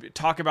like to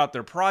talk about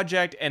their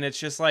project. And it's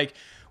just like,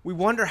 we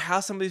wonder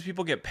how some of these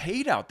people get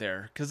paid out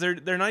there because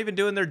they're not even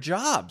doing their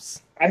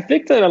jobs. I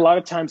think that a lot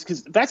of times,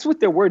 because that's what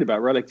they're worried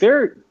about, right? Like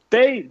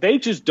they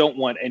just don't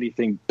want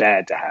anything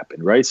bad to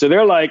happen, right? So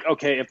they're like,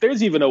 okay, if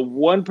there's even a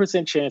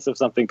 1% chance of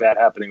something bad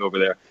happening over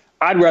there,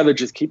 I'd rather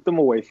just keep them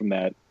away from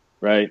that,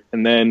 right?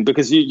 And then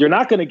because you're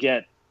not going to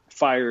get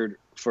fired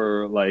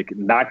for like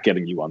not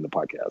getting you on the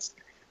podcast.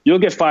 You'll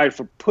get fired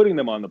for putting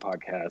them on the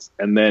podcast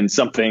and then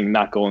something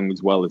not going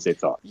as well as they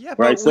thought. Yeah,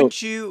 right? But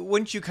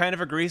wouldn't you kind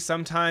of agree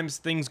sometimes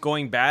things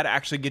going bad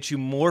actually get you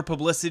more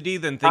publicity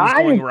than things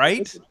going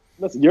right?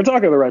 Listen, you're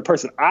talking to the right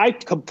person. I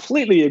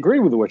completely agree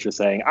with what you're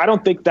saying. I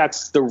don't think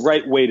that's the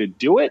right way to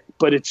do it,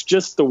 but it's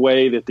just the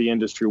way that the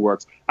industry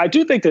works. I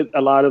do think that a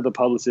lot of the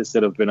publicists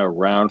that have been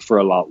around for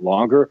a lot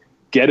longer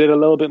get it a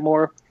little bit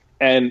more.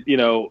 And,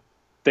 a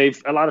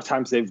lot of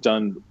times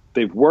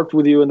they've worked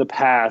with you in the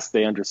past.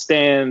 They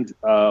understand.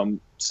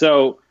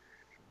 So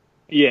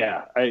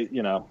yeah,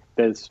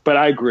 but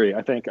I agree.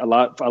 I think a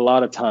lot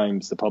of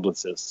times the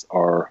publicists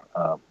are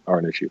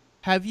an issue.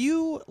 Have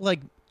you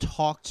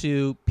talk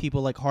to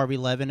people like Harvey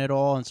Levin at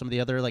all, and some of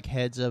the other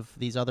heads of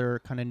these other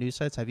kind of news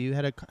sites? Have you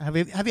had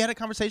a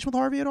conversation with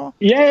Harvey at all?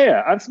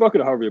 Yeah. I've spoken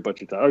to Harvey a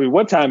bunch of times. I mean,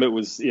 one time it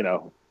was,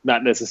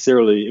 not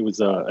necessarily, it was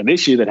an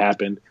issue that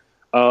happened.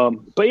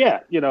 But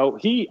yeah,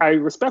 I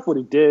respect what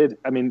he did.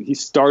 I mean, he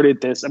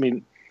started this. I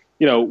mean,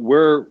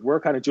 we're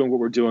kind of doing what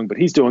we're doing, but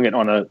he's doing it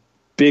on a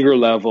bigger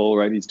level,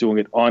 right? He's doing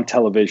it on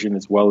television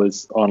as well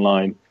as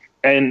online.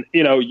 And,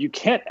 you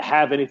can't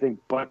have anything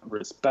but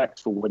respect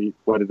for what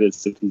it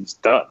is that he's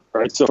done,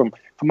 right? So from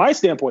my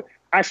standpoint,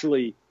 I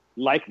actually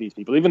like these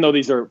people, even though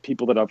these are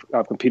people that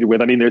I've competed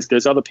with. I mean,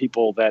 there's other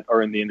people that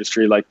are in the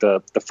industry, like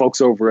the folks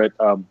over at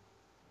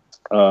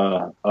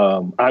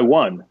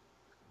I1,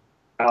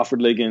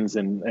 Alfred Liggins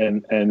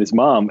and his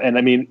mom. And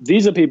I mean,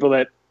 these are people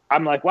that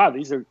I'm like, wow,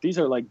 these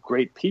are like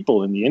great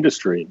people in the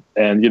industry.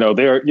 And,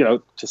 they're,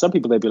 to some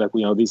people, they'd be like,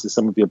 these are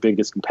some of your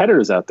biggest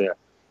competitors out there.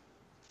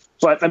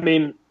 But I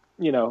mean,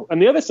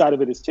 and the other side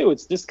of it is too,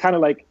 it's just kind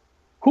of like,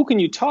 who can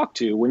you talk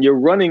to when you're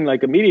running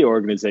like a media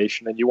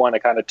organization and you want to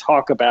kind of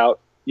talk about,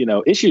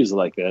 issues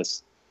like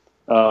this,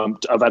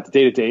 about the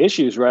day-to-day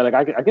issues, right? Like,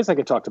 I guess I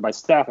could talk to my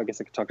staff. I guess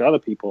I could talk to other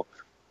people,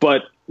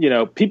 but,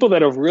 people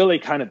that are really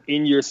kind of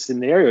in your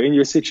scenario, in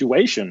your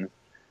situation,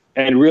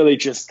 and really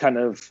just kind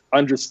of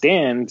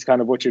understand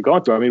kind of what you're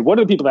going through. I mean, one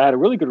of the people that had a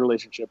really good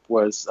relationship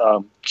was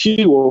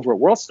Q over at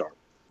WorldStar.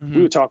 Mm-hmm.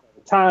 We would talk all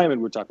the time,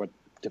 and we'd talk about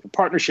different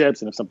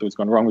partnerships, and if something was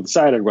going wrong with the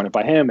site, I'd run it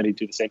by him, and he'd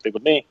do the same thing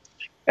with me.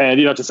 And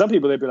to some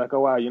people, they'd be like,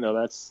 "Oh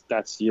wow,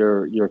 that's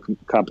your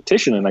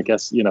competition," and I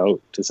guess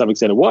to some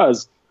extent it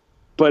was.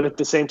 But at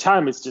the same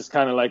time, it's just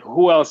kind of like,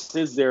 who else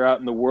is there out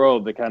in the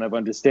world that kind of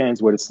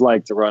understands what it's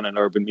like to run an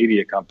urban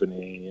media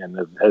company and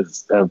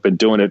have been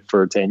doing it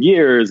for 10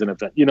 years? And have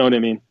done, you know what I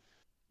mean?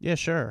 Yeah,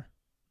 sure.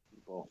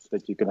 People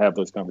that you can have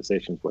those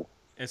conversations with.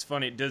 It's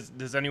funny.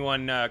 Does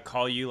anyone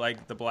call you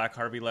like the Black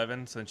Harvey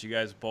Levin, since you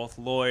guys both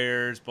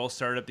lawyers, both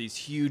started up these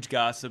huge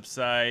gossip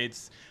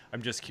sites?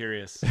 I'm just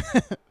curious.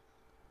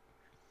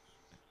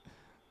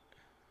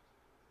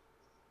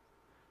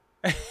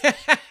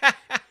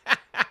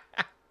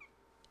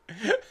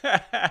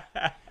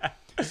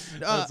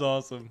 That's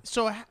awesome.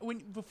 So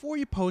before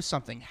you post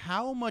something,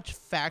 how much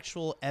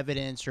factual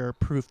evidence or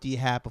proof do you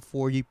have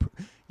before you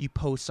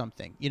post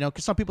something? You know,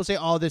 because some people say,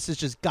 "Oh, this is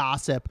just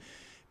gossip,"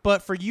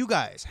 but for you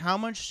guys, how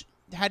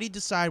do you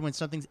decide when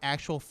something's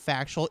actual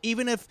factual?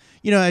 Even if,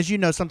 you know, as you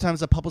know, sometimes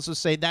the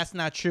publicists say that's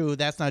not true,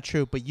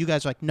 but you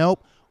guys are like,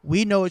 nope,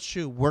 we know it's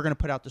true. We're going to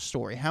put out the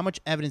story. How much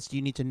evidence do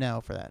you need to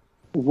know for that?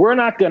 We're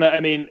not going to, I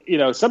mean, you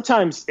know,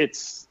 sometimes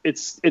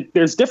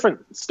there's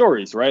different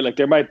stories, right? Like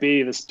there might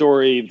be the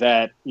story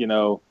that, you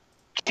know,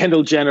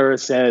 Kendall Jenner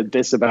said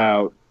this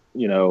about,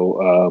 you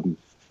know,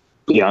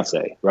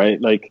 Beyonce,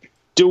 right? Like,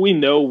 do we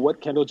know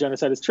what Kendall Jenner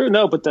said is true?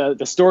 No, but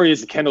the story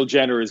is that Kendall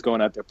Jenner is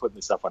going out there putting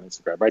this stuff on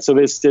Instagram, right? So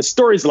there's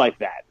stories like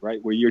that,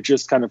 right? Where you're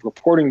just kind of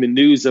reporting the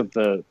news of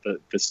the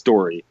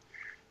story.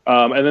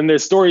 And then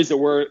there's stories that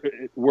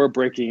we're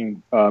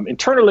breaking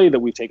internally that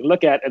we take a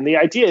look at. And the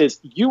idea is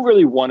you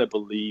really want to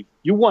believe,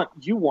 you want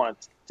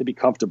to be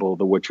comfortable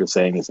that what you're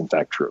saying is in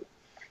fact true.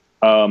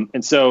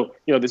 And so,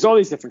 you know, there's all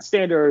these different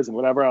standards and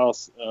whatever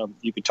else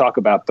you could talk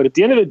about. But at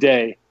the end of the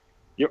day,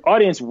 your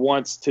audience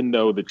wants to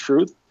know the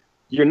truth.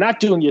 You're not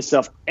doing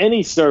yourself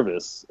any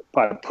service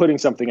by putting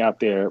something out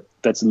there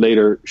that's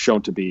later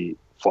shown to be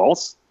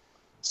false.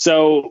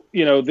 So,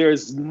 you know,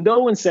 there's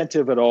no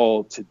incentive at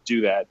all to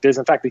do that. There's,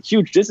 in fact, a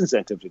huge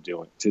disincentive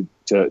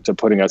to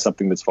putting out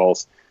something that's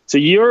false. So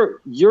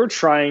you're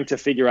trying to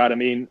figure out, I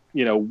mean,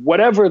 you know,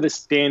 whatever the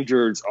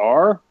standards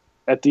are,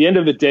 at the end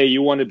of the day,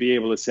 you want to be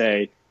able to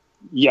say,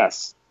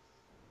 yes,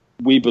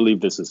 we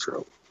believe this is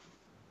true.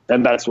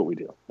 And that's what we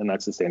do. And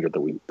that's the standard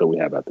that we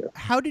have out there.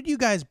 How did you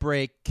guys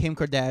break Kim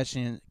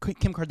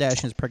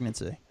Kardashian's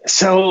pregnancy?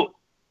 So,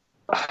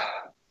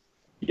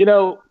 you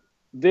know,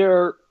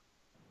 there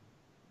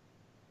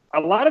a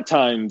lot of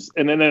times,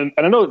 and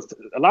I know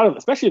a lot of,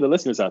 especially the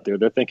listeners out there,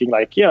 they're thinking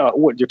like, yeah,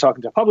 what, you're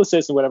talking to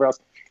publicists and whatever else.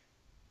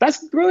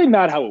 That's really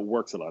not how it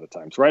works a lot of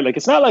times, right? Like,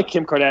 it's not like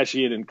Kim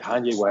Kardashian and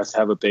Kanye West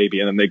have a baby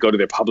and then they go to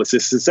their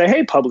publicists and say,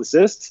 hey,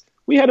 publicists,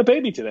 we had a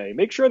baby today.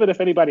 Make sure that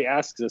if anybody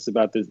asks you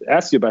about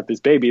this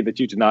baby, that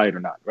you deny it or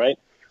not, right?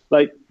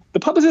 Like, the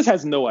publicist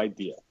has no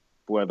idea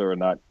whether or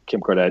not Kim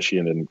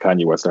Kardashian and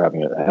Kanye West are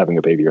having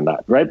a baby or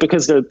not, right?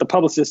 Because the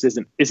publicist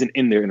isn't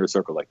in their inner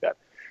circle like that.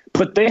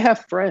 But they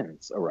have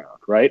friends around,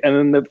 right? And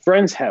then the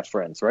friends have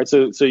friends, right?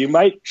 So she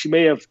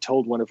may have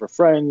told one of her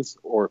friends,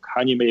 or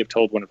Kanye may have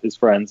told one of his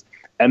friends,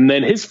 and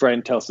then his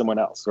friend tells someone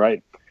else,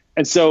 right?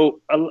 And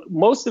so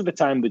most of the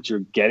time that you're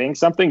getting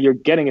something, you're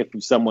getting it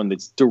from someone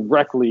that's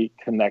directly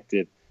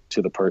connected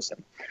to the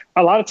person.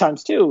 A lot of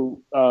times too,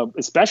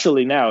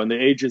 especially now in the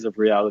ages of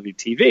reality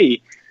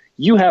TV,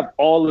 you have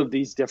all of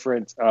these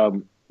different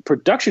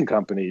production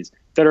companies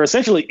that are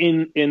essentially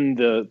in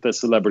the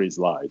celebrities'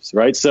 lives,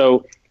 right?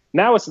 So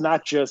now it's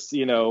not just,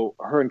 you know,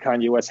 her and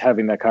Kanye West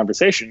having that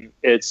conversation.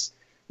 It's,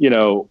 you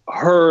know,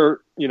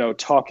 her, you know,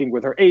 talking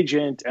with her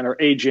agent, and her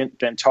agent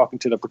then talking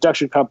to the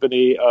production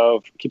company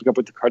of Keeping Up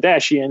with the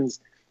Kardashians,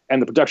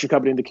 and the production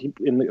company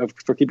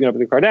for Keeping Up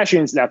with the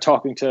Kardashians now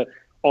talking to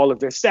all of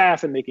their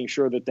staff and making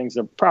sure that things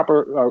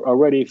are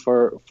ready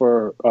for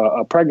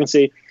a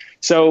pregnancy.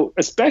 So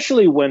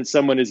especially when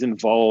someone is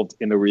involved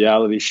in a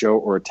reality show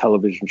or a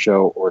television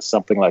show or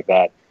something like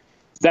that,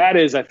 that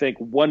is, I think,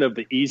 one of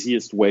the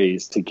easiest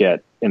ways to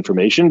get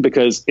information,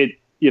 because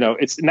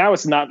it's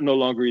no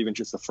longer even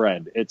just a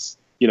friend. It's,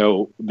 you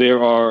know,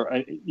 there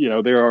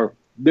are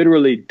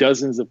literally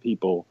dozens of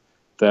people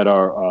that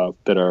are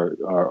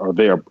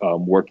there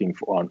working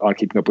on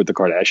Keeping Up with the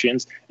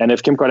Kardashians. And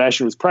if Kim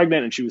Kardashian was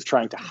pregnant and she was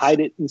trying to hide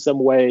it in some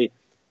way,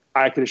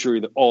 I could assure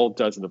you that all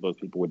dozen of those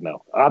people would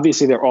know.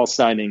 Obviously, they're all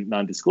signing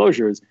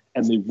non-disclosures,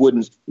 and they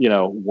wouldn't, you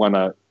know, want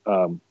to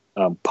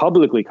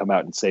publicly come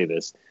out and say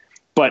this.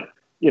 But,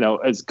 you know,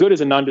 as good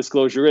as a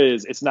non-disclosure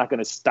is, it's not going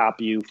to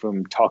stop you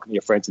from talking to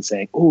your friends and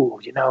saying, "Oh,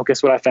 you know,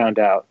 guess what I found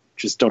out?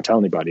 Just don't tell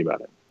anybody about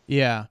it."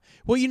 Yeah.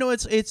 Well, you know,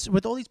 it's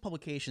with all these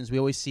publications, we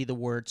always see the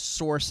word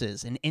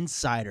sources and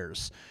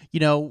insiders. You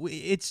know,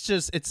 it's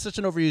such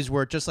an overused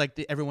word, just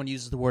like everyone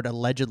uses the word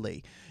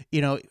allegedly.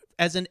 You know,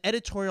 as an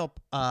editorial,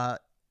 coming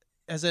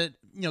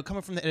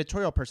from the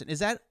editorial person, is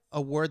that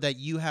a word that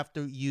you have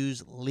to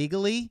use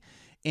legally?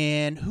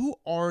 And who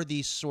are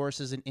these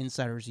sources and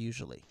insiders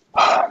usually?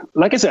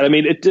 Like I said, I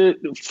mean,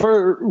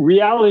 for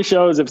reality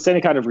shows, if it's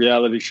any kind of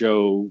reality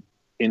show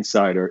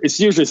insider, it's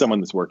usually someone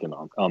that's working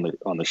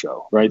on the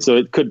show, right? So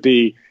it could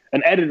be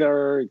an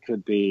editor, it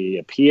could be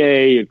a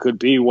PA, it could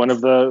be one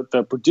of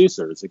the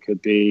producers, it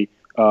could be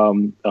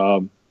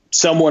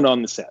someone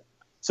on the set.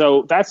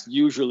 So that's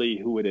usually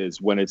who it is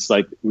when it's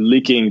like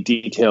leaking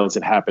details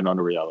that happen on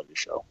a reality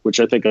show, which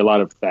I think a lot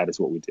of that is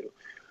what we do.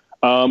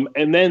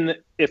 And then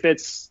if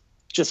it's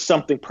just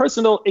something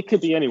personal, it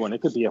could be anyone.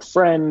 It could be a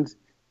friend.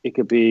 It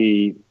could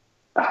be,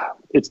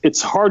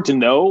 it's hard to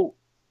know,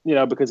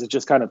 because it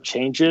just kind of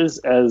changes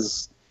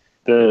as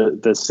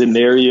the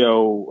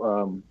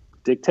scenario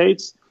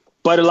dictates.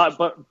 But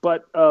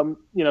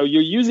you're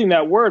using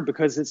that word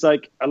because it's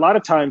like a lot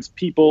of times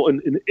people,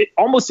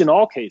 almost in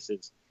all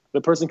cases, the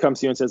person comes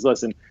to you and says,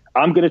 listen,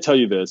 I'm going to tell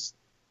you this.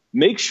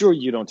 Make sure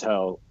you don't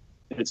tell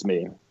it's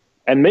me.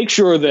 And make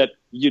sure that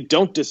you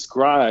don't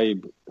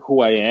describe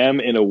who I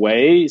am in a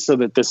way so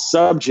that the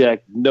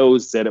subject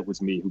knows that it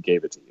was me who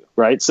gave it to you,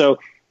 right? So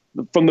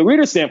from the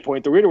reader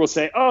standpoint, the reader will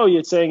say, oh,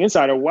 you're saying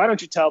insider. Why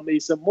don't you tell me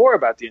some more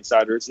about the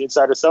insider? Is the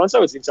insider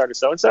so-and-so? Is the insider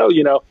so-and-so?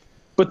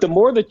 But the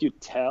more that you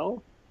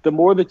tell, the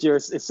more that you're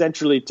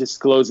essentially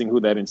disclosing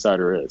who that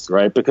insider is,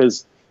 right?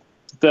 Because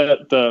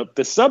the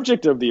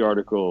subject of the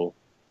article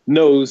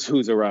knows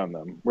who's around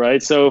them,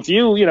 right? So if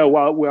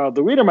while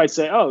the reader might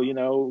say, oh,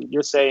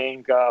 you're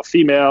saying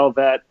female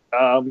that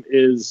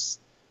is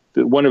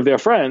one of their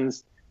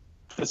friends,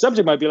 the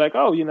subject might be like,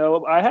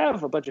 oh, I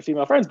have a bunch of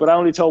female friends, but I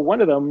only told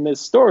one of them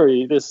this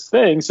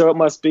thing, so it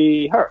must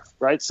be her,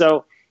 right?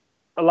 So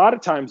a lot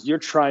of times you're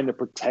trying to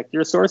protect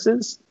your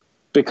sources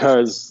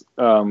because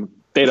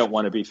they don't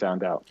want to be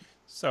found out.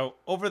 So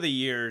over the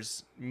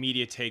years,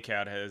 Media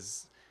Takeout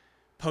has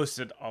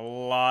posted a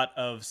lot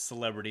of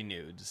celebrity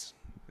nudes.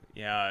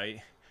 Yeah.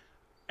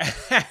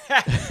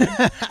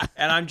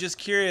 And I'm just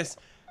curious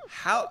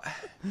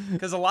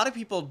because a lot of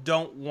people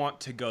don't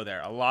want to go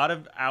there. A lot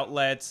of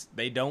outlets,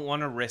 they don't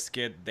want to risk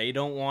it. They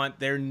don't want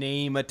their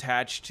name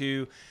attached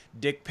to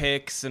dick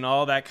pics and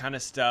all that kind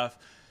of stuff.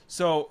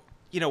 So,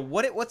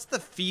 what's the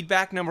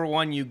feedback, number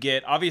one, you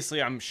get?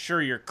 Obviously, I'm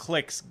sure your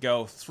clicks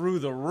go through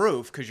the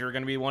roof because you're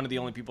going to be one of the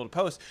only people to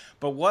post.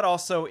 But what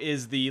also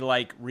is the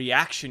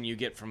reaction you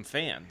get from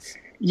fans?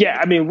 Yeah,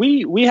 I mean,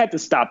 we had to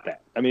stop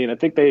that. I mean, I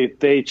think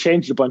they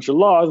changed a bunch of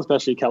laws,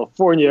 especially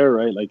California,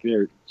 right? Like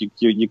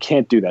you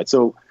can't do that.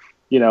 So,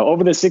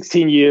 over the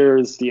 16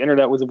 years, the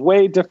internet was a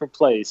way different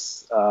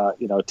place,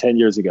 10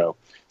 years ago.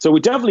 So we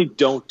definitely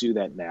don't do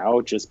that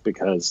now just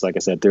because, like I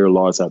said, there are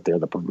laws out there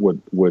that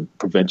would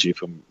prevent you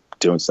from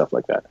doing stuff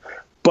like that.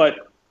 But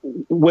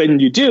when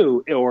you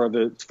do, or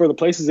for the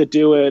places that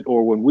do it,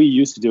 or when we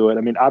used to do it,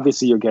 I mean,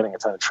 obviously you're getting a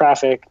ton of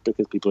traffic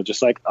because people are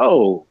just like,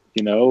 oh,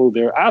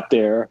 they're out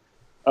there.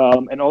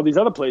 And all these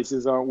other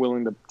places aren't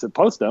willing to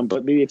post them,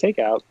 but Media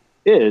Takeout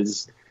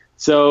is.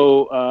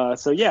 So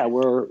yeah,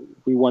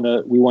 we want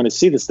to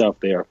see the stuff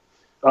there.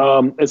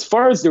 As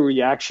far as the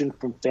reaction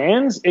from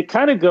fans, it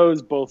kind of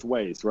goes both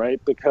ways, right?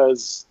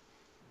 Because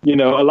a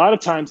lot of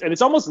times, and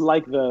it's almost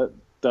like the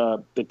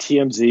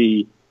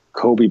TMZ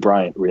Kobe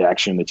Bryant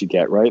reaction that you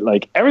get, right?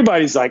 Like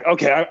everybody's like,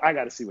 okay, I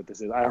got to see what this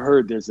is. I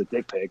heard there's a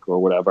dick pic or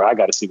whatever. I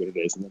got to see what it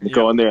is, and then they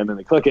go in there and then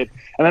they click it,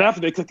 and then after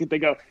they click it, they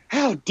go,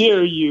 how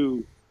dare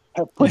you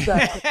have put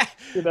that,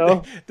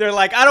 They're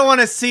like, I don't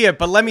want to see it,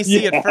 but let me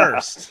see it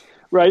first.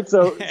 Right.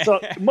 So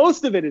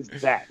most of it is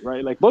that,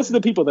 right? Like most of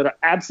the people that are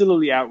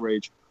absolutely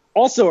outraged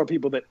also are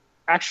people that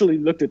actually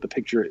looked at the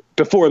picture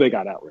before they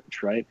got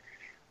outraged. Right.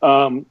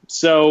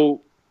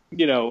 So, you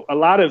get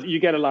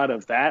a lot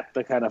of that,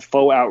 the kind of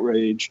faux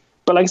outrage.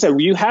 But like I said,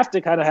 you have to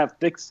kind of have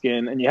thick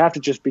skin and you have to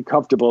just be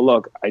comfortable.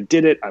 Look, I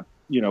did it.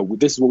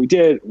 This is what we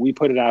did. We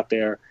put it out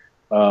there.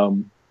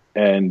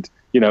 And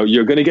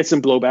you're going to get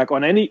some blowback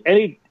on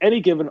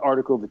any given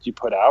article that you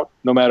put out.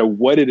 No matter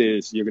what it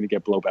is, you're going to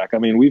get blowback. I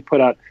mean, we've put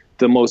out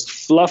the most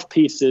fluff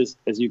pieces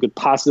as you could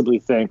possibly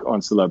think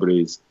on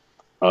celebrities.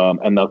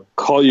 And they'll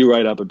call you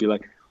right up and be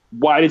like,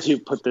 why did you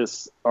put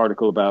this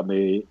article about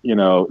me,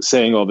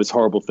 saying all these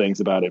horrible things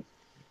about it?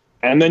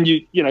 And then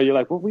you're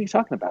like, what were you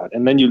talking about?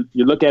 And then you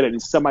look at it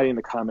and somebody in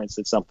the comments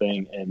said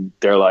something and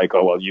they're like,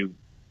 oh, well,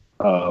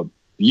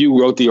 you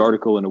wrote the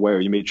article in a way, or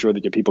you made sure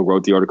that your people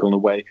wrote the article in a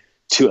way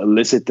to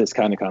elicit this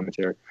kind of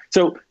commentary.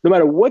 So no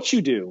matter what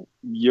you do,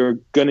 you're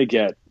going to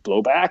get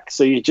blowback.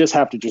 So you just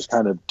have to just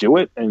kind of do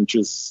it and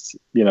just,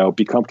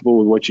 be comfortable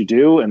with what you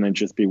do and then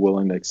just be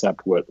willing to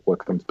accept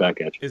what comes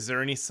back at you. Is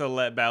there any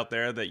celeb out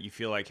there that you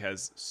feel like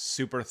has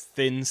super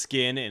thin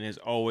skin and is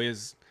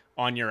always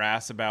on your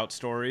ass about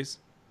stories?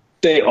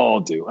 They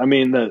all do. I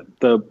mean,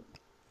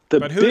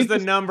 but who's the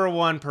number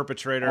one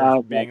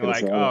perpetrator being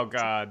like, oh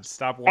God,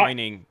 stop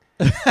whining?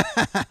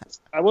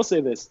 I will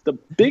say this: the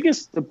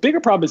bigger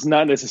problem is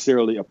not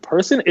necessarily a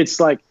person. It's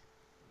like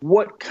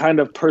what kind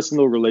of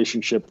personal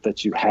relationship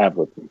that you have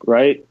with them,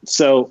 right?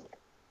 So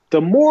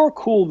the more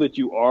cool that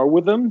you are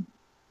with them,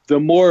 the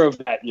more of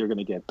that you're going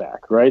to get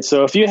back, right?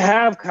 So if you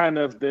have kind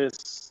of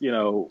this,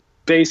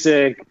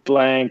 basic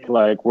blank,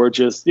 like we're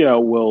just,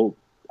 we'll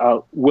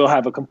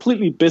have a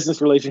completely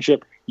business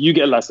relationship, you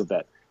get less of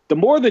that. The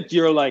more that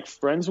you're like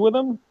friends with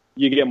them,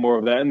 you get more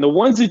of that. And the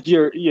ones that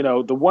you're,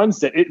 the ones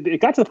that it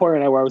got to the point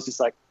right now where I was just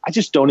like, I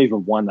just don't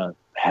even want to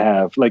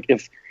have, like,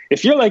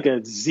 if you're like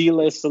a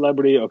Z-list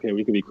celebrity, okay,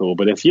 we could be cool.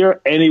 But if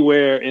you're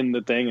anywhere in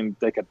the thing and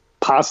that could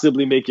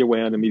possibly make your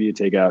way on the Media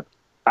Takeout,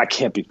 I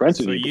can't be friends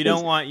with So you. you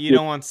don't want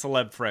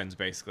celeb friends,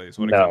 basically, is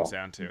what it comes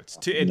down to.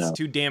 It's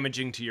too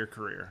damaging to your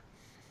career.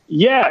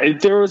 Yeah,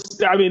 there's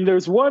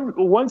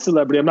one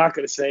celebrity. I'm not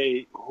going to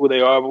say who they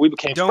are, but we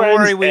became Don't friends.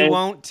 worry, we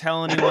won't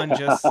tell anyone.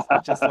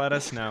 Just let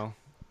us know.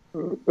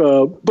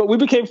 But we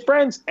became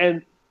friends,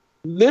 and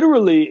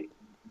literally,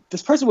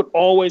 this person would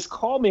always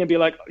call me and be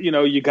like,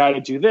 you got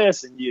to do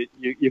this, and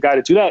you got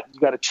to do that. You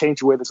got to change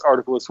the way this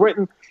article is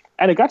written.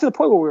 And it got to the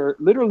point where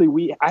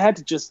I had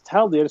to just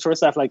tell the editorial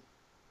staff, like,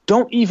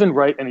 don't even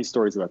write any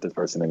stories about this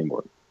person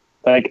anymore.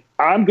 Like,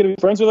 I'm going to be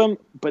friends with them,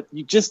 but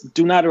you just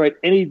do not write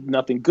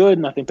nothing good,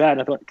 nothing bad,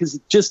 nothing, because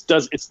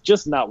it's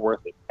just not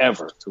worth it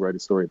ever to write a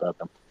story about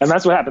them. And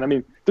that's what happened. I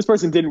mean, this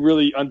person didn't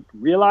really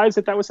realize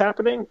that was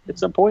happening at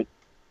some point,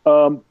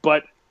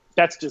 but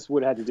that's just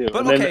what it had to do.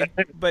 But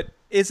but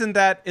isn't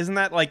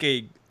that like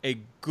a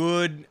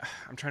good?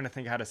 I'm trying to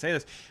think how to say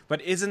this,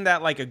 but isn't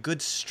that like a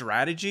good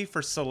strategy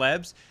for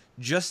celebs?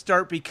 Just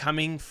start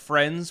becoming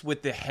friends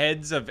with the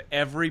heads of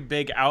every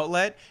big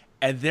outlet,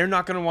 and they're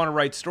not going to want to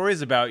write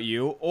stories about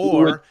you,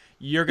 or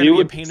you're going to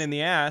be a pain in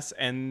the ass,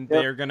 and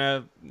they're going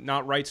to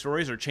not write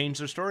stories or change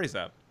their stories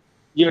up.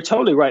 You're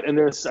totally right. And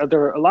there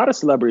are a lot of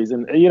celebrities,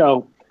 and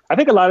I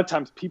think a lot of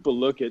times people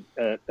look at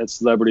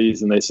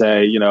celebrities and they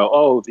say,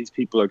 oh, these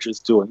people are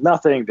just doing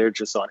nothing. They're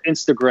just on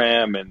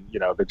Instagram, and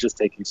they're just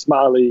taking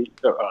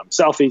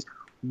selfies.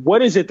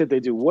 What is it that they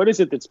do? What is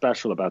it that's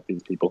special about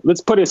these people?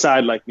 Let's put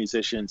aside like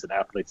musicians and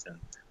athletes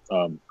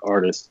and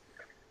artists,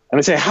 and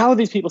I say, how are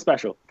these people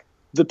special?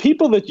 The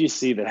people that you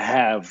see that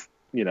have,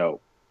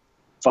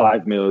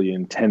 5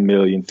 million, 10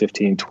 million,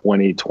 15,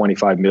 20,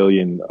 25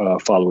 million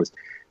followers,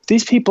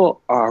 these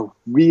people are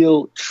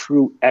real,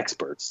 true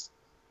experts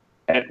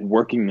at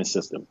working the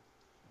system.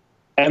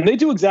 And they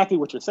do exactly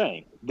what you're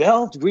saying.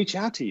 They'll reach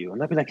out to you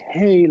and they'll be like,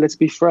 hey, let's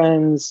be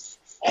friends.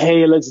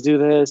 Hey, let's do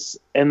this.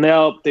 And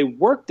they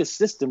work the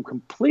system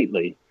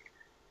completely.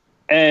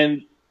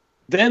 And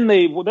then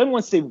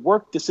once they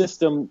work the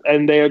system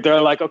and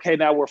they're like, okay,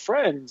 now we're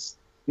friends.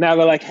 Now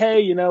they're like,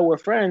 hey, we're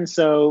friends.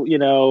 So,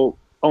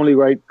 only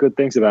write good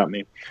things about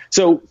me.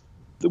 So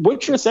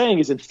what you're saying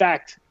is, in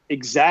fact,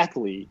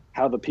 exactly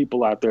how the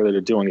people out there that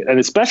are doing it. And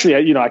especially,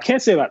 I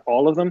can't say about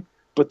all of them,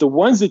 but the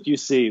ones that you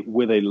see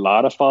with a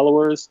lot of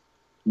followers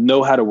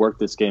know how to work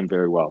this game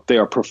very well. They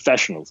are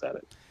professionals at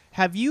it.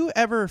 Have you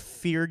ever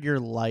feared your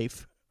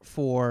life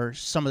for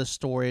some of the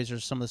stories or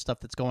some of the stuff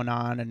that's going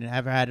on, and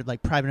ever had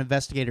like private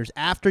investigators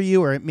after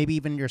you, or maybe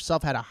even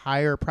yourself had to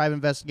hire a private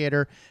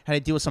investigator, had to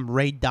deal with some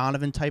Ray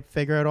Donovan type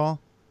figure at all?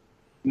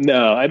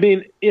 No, I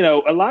mean,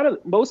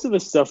 most of the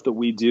stuff that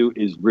we do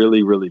is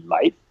really, really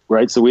light,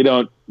 right? So we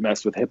don't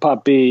mess with hip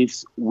hop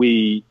beefs.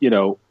 We,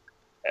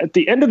 at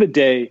the end of the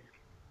day,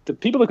 the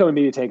people that come to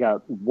Media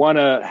Takeout want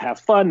to have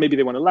fun. Maybe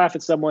they want to laugh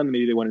at someone.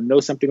 Maybe they want to know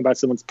something about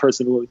someone's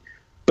personality,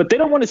 but they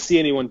don't want to see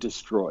anyone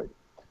destroyed.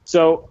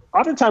 So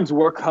oftentimes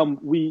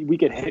we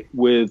get hit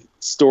with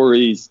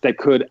stories that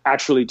could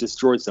actually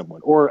destroy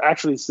someone or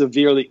actually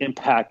severely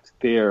impact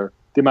the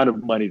amount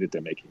of money that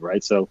they're making,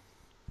 right? So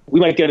we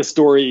might get a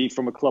story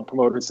from a club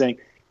promoter saying,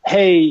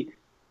 hey,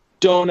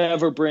 don't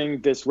ever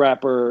bring this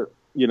rapper,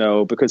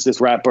 because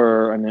this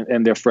rapper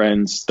and their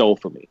friends stole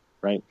from me,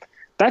 right?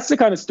 That's the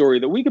kind of story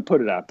that we could put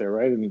it out there,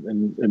 right?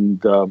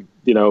 And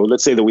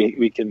let's say that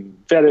we can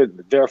vet it,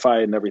 verify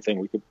it, and everything.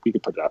 We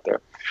could put it out there.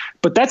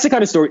 But that's the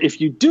kind of story.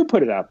 If you do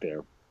put it out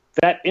there,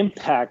 that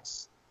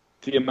impacts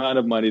the amount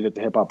of money that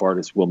the hip hop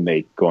artist will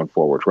make going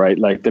forward, right?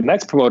 Like the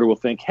next promoter will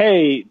think,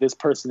 hey, this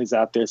person is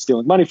out there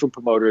stealing money from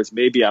promoters.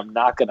 Maybe I'm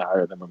not going to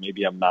hire them, or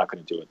maybe I'm not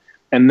going to do it,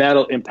 and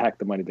that'll impact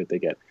the money that they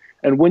get.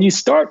 And when you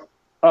start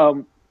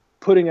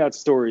putting out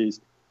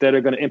stories that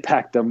are going to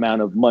impact the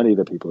amount of money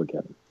that people are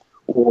getting,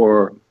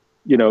 or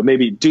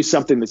maybe do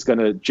something that's going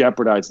to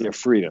jeopardize their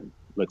freedom,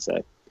 let's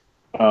say,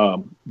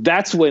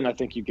 that's when I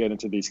think you get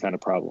into these kind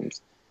of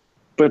problems.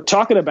 But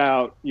talking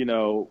about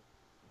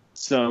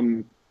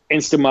some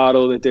Insta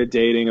model that they're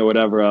dating or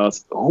whatever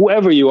else,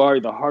 whoever you are,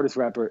 the hardest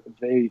rapper,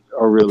 they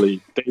are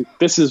really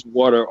this is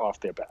water off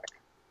their back,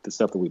 the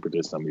stuff that we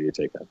produce on Media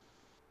Takeout.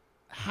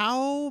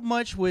 How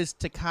much was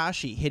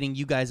Tekashi hitting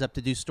you guys up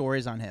to do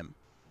stories on him?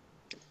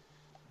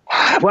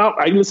 Well,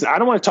 listen, I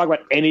don't want to talk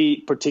about any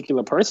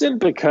particular person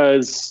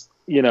because,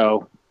 you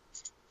don't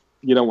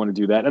want to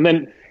do that. And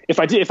then if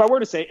I were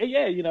to say, hey,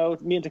 yeah,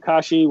 me and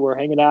Tekashi were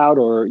hanging out,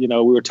 or, we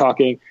were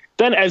talking,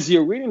 then as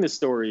you're reading the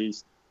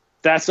stories,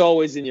 that's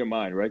always in your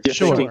mind, right? You're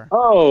thinking,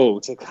 oh,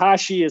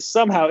 Tekashi is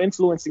somehow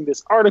influencing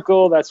this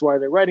article. That's why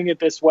they're writing it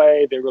this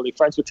way. They're really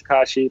friends with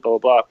Tekashi, blah,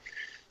 blah, blah.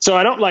 So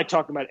I don't like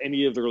talking about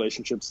any of the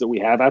relationships that we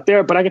have out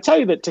there. But I can tell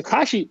you that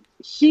Tekashi,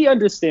 he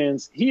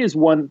understands, he is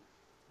one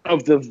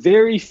of the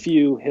very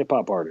few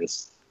hip-hop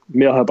artists,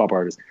 male hip-hop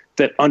artists,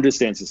 that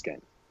understands this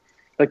game.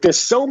 Like, there's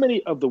so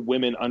many of the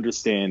women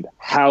understand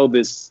how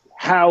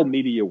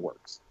media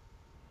works.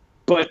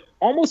 But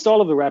almost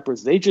all of the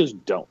rappers, they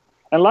just don't.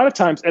 And a lot of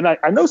times, and I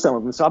know some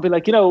of them, so I'll be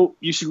like,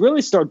 you should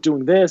really start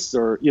doing this,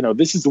 or,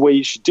 this is the way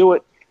you should do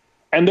it.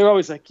 And they're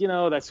always like,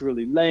 that's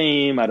really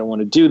lame. I don't want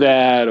to do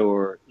that.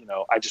 Or,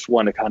 I just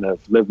want to kind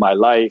of live my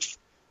life.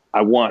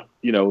 I want,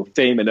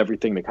 fame and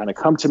everything to kind of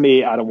come to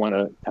me. I don't want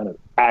to kind of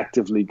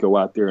actively go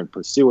out there and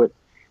pursue it.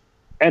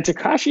 And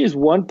Tekashi is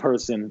one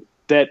person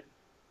that,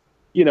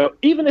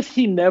 even if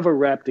he never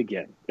rapped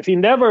again, if he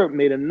never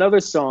made another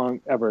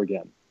song ever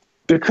again,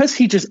 because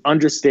he just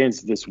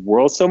understands this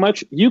world so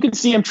much, you can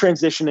see him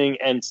transitioning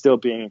and still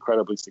being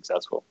incredibly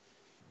successful.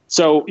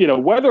 So,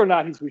 whether or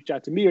not he's reached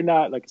out to me or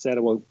not, like I said,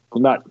 I will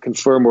not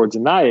confirm or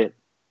deny it.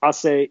 I'll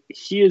say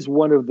he is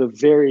one of the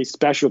very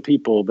special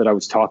people that I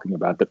was talking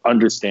about that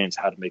understands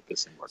how to make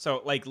this thing work.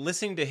 So, like,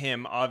 listening to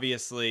him,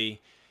 obviously,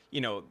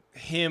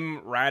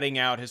 him ratting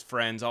out his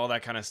friends, all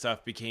that kind of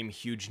stuff became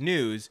huge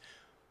news.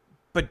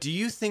 But do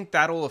you think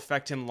that'll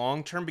affect him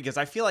long term? Because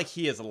I feel like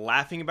he is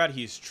laughing about it.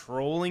 He's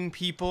trolling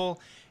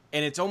people,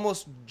 and it's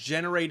almost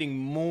generating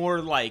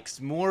more likes,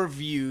 more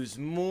views,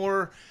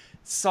 more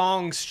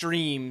song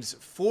streams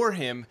for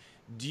him.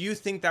 Do you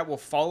think that will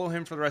follow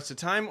him for the rest of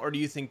the time, or do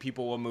you think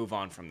people will move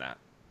on from that?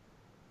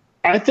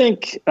 I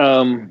think,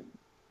 I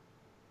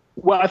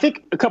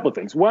think a couple of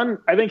things. One,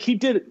 I think he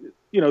did,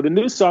 the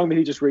new song that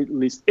he just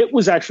released, it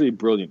was actually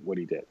brilliant what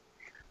he did.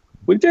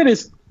 What he did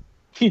is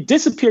he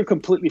disappeared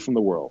completely from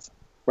the world,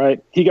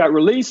 right? He got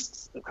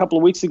released a couple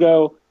of weeks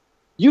ago.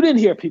 You didn't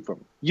hear a peep from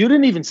him. You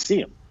didn't even see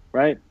him,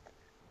 right?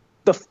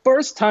 The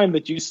first time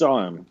that you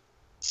saw him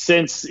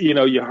since,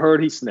 you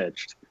heard he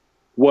snitched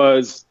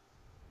was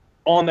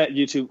on that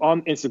YouTube,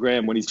 on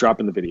Instagram when he's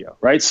dropping the video,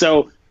 right?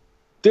 So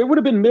there would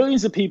have been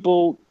millions of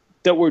people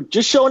that were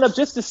just showing up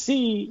just to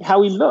see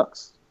how he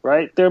looks,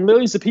 right? There are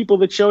millions of people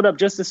that showed up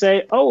just to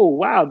say, oh,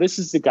 wow, this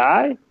is the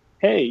guy.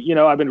 Hey,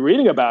 I've been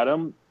reading about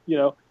him,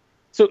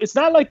 So it's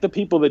not like the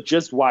people that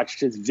just watched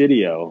his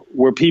video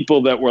were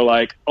people that were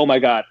like, oh my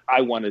God,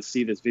 I want to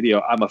see this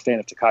video. I'm a fan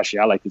of Tekashi.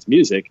 I like his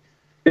music.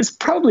 It's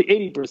probably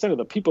 80% of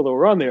the people that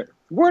were on there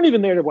weren't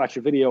even there to watch the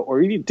video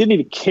or didn't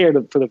even care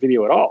for the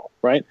video at all,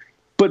 right?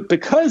 But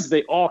because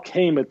they all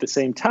came at the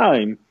same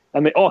time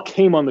and they all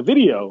came on the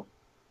video,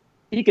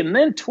 he can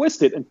then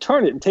twist it and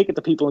turn it and take it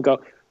to people and go,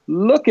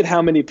 look at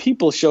how many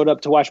people showed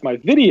up to watch my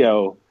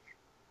video.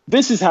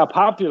 This is how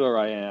popular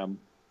I am.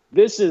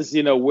 This is,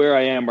 where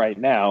I am right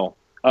now.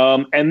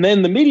 And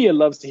then the media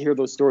loves to hear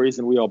those stories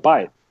and we all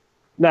buy it.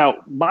 Now,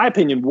 my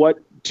opinion, what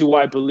do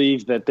I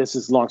believe that this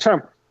is long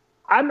term?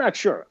 I'm not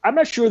sure. I'm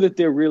not sure that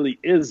there really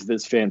is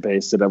this fan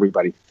base that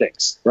everybody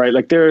thinks, right?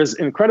 Like there's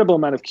an incredible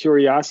amount of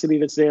curiosity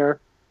that's there.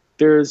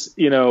 There's,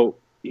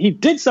 he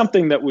did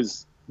something that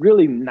was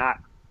really not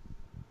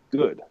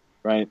good,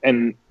 right?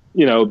 And,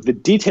 the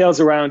details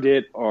around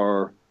it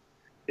are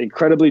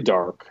incredibly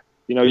dark.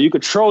 You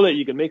could troll it,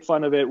 you can make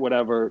fun of it,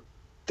 whatever.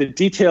 The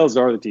details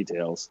are the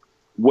details.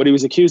 What he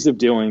was accused of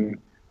doing,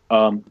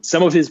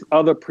 some of his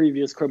other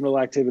previous criminal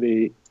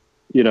activity,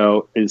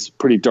 is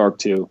pretty dark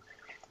too.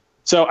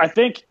 So I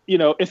think,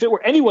 if it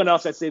were anyone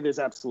else, I'd say there's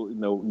absolutely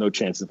no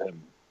chance of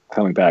him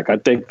coming back. I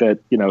think that,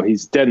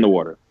 he's dead in the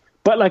water.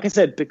 But like I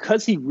said,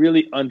 because he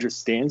really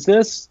understands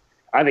this,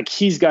 I think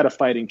he's got a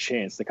fighting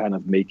chance to kind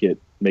of make it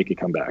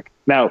come back.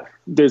 Now,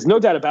 there's no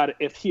doubt about it.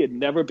 If he had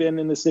never been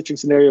in this snitching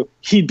scenario,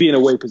 he'd be in a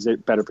way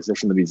better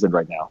position than he's in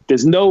right now.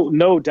 There's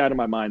no doubt in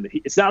my mind that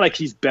it's not like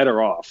he's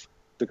better off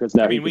because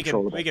now we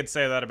could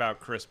say that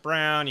about Chris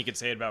Brown. You could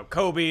say it about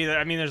Kobe.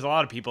 I mean, there's a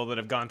lot of people that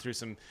have gone through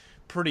some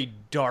pretty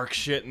dark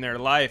shit in their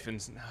life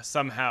and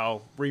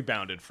somehow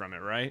rebounded from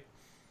it, right?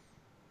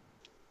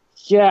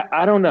 Yeah,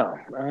 I don't know.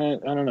 I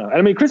don't know.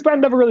 I mean, Chris Brown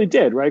never really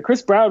did, right?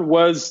 Chris Brown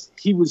was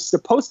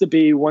supposed to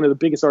be one of the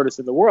biggest artists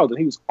in the world, and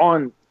he was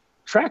on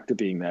track to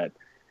being that.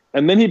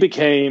 And then he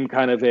became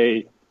kind of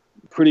a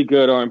pretty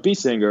good R&B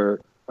singer,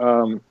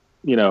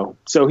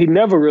 so he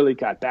never really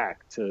got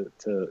back to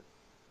that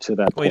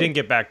point. Well, he didn't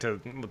get back to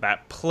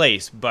that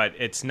place, but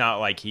it's not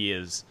like he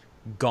is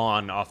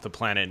gone off the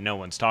planet and no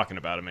one's talking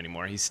about him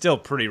anymore. He's still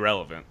pretty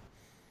relevant.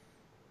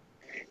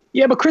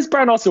 Yeah, but Chris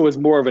Brown also was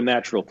more of a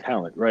natural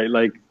talent, right?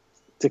 Like,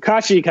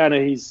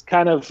 Tekashi he's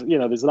kind of,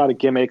 there's a lot of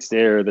gimmicks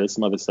there. There's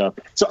some other stuff.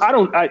 So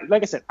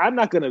like I said,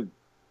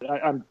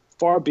 I'm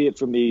far be it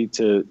from me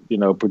to,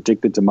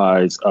 predict the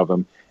demise of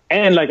him.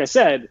 And like I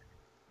said,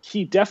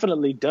 he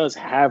definitely does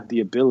have the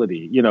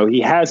ability,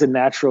 he has a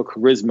natural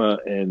charisma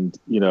and,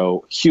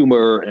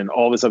 humor and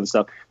all this other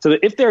stuff. So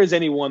that if there is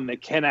anyone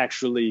that can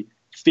actually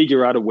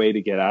figure out a way to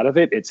get out of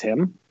it, it's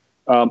him.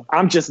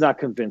 I'm just not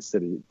convinced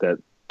that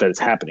it's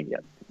happening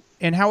yet.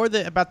 And how are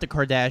about the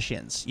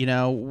Kardashians?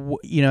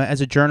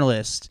 As a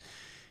journalist,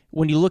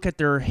 when you look at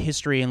their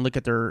history and look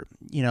at their,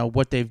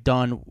 what they've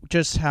done,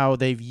 just how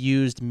they've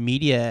used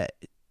media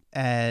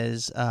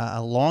as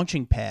a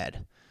launching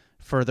pad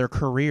for their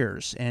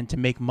careers and to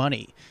make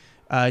money.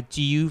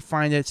 Do you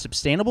find it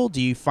sustainable?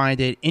 Do you find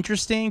it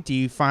interesting? Do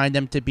you find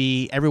them to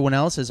be everyone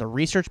else as a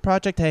research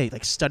project? Hey,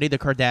 like study the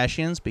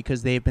Kardashians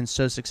because they've been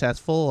so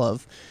successful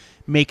of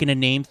making a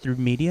name through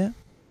media?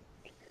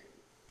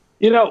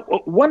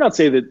 One, I'd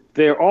say that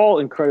they're all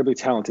incredibly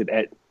talented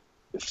at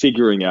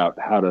figuring out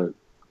how to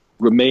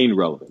remain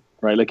relevant,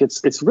 right? Like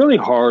it's really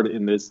hard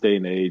in this day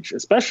and age,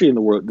 especially in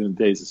the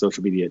days of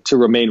social media, to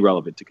remain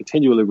relevant, to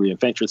continually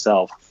reinvent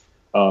yourself.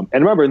 And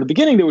remember, in the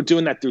beginning, they were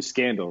doing that through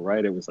scandal,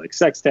 right? It was like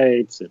sex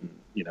tapes and,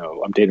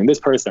 I'm dating this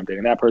person, I'm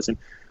dating that person.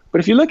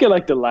 But if you look at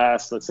like the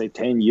last, let's say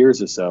 10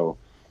 years or so,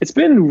 it's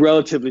been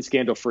relatively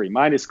scandal free,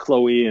 minus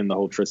Chloe and the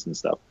whole Tristan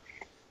stuff.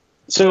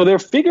 So they're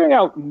figuring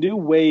out new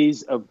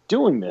ways of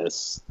doing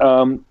this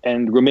and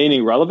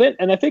remaining relevant.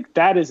 And I think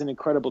that is an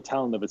incredible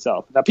talent of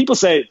itself. Now, people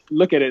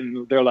look at it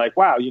and they're like,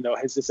 wow,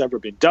 has this ever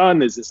been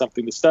done? Is this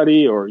something to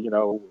study? Or,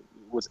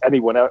 was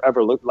anyone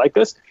ever looked like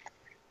this?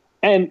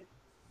 And,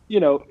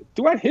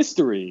 throughout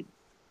history,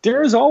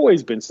 there has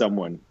always been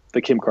someone,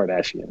 the Kim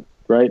Kardashian,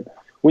 right?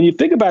 When you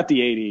think about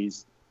the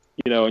 80s,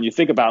 and you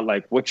think about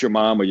like what your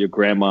mom or your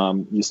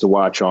grandmom used to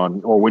watch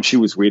on, or when she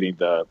was reading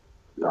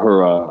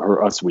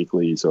her Us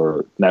Weeklies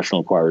or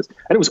National Enquirers,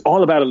 and it was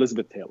all about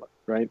Elizabeth Taylor,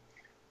 right?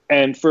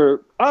 And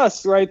for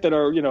us, right, that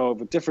are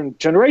of a different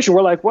generation,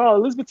 we're like, well,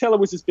 Elizabeth Taylor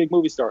was this big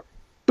movie star,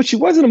 but she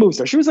wasn't a movie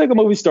star. She was like a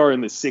movie star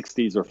in the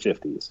 60s or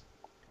 50s.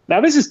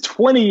 Now this is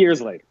 20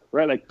 years later,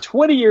 right? Like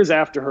 20 years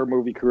after her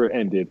movie career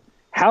ended.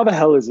 How the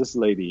hell is this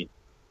lady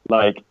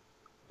like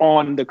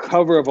on the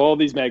cover of all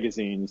these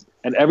magazines,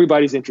 and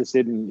everybody's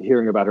interested in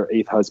hearing about her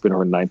 8th husband or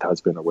her 9th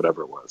husband or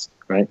whatever it was,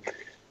 right?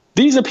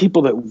 These are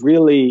people that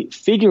really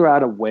figure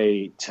out a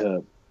way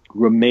to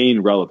remain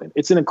relevant.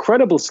 It's an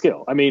incredible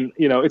skill. I mean,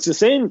 it's the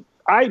same.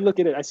 I look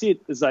at it, I see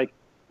it as like,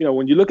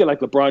 when you look at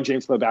like LeBron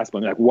James play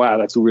basketball, you're like,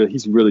 wow,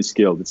 he's really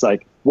skilled. It's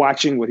like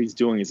watching what he's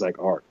doing is like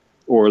art,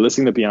 or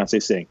listening to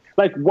Beyonce sing.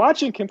 Like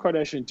watching Kim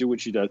Kardashian do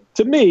what she does,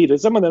 to me, to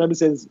someone that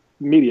understands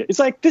media, it's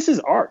like, this is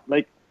art.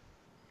 Like,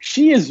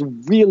 she is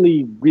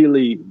really,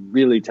 really,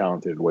 really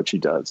talented at what she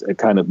does at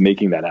kind of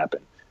making that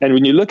happen. And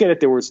when you look at it,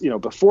 there was,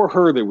 before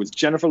her, there was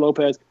Jennifer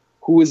Lopez,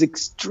 who was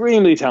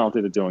extremely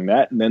talented at doing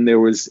that. And then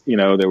there was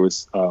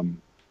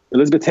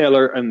Elizabeth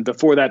Taylor. And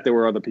before that, there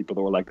were other people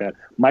that were like that.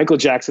 Michael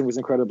Jackson was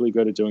incredibly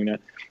good at doing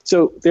that.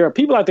 So there are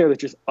people out there that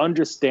just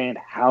understand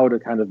how to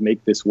kind of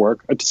make this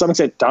work. To some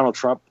extent, Donald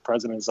Trump, the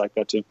president, is like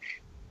that too.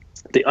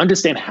 They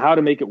understand how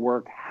to make it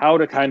work, how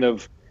to kind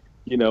of,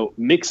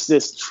 mix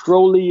this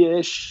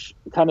trolley-ish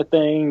kind of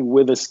thing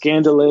with a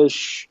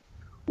scandalish,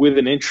 with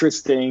an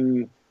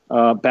interesting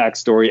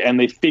backstory, and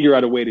they figure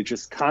out a way to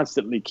just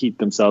constantly keep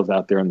themselves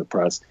out there in the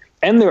press.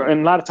 And a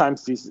lot of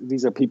times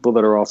these are people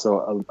that are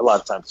also a lot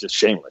of times just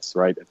shameless,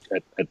 right,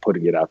 at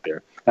putting it out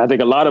there. And I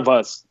think a lot of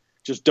us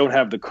just don't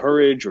have the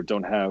courage or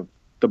don't have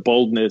the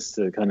boldness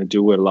to kind of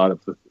do what a lot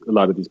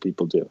of these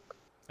people do.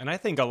 And I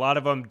think a lot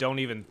of them don't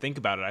even think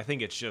about it. I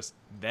think it's just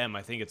them.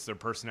 I think it's their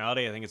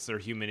personality. I think it's their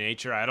human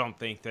nature. I don't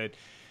think that,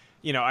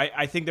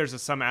 I think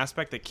there's some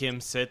aspect that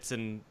Kim sits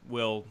and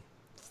will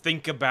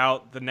think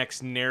about the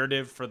next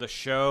narrative for the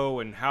show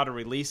and how to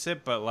release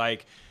it. But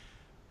like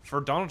for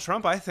Donald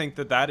Trump, I think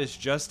that is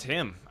just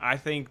him. I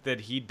think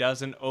that he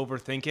doesn't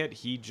overthink it.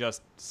 He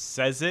just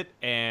says it.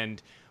 And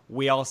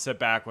we all sit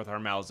back with our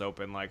mouths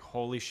open like,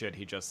 holy shit,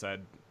 he just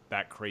said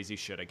that crazy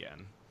shit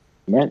again.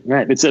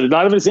 Right. It's a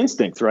lot of his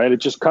instincts, right?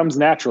 It just comes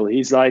naturally.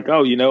 He's like,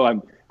 oh, I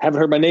haven't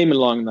heard my name in a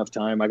long enough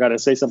time. I got to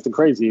say something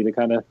crazy to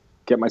kind of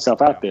get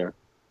myself out there.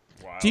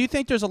 Wow. Do you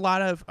think there's a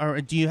lot of,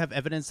 or do you have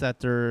evidence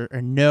that or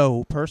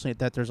know personally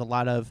that there's a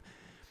lot of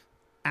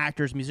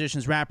actors,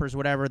 musicians, rappers,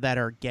 whatever, that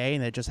are gay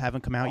and that just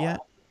haven't come out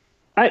yet?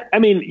 I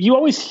mean, you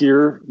always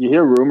hear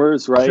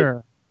rumors, right?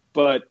 Sure.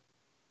 But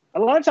a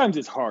lot of times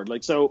it's hard.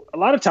 Like, so a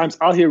lot of times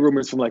I'll hear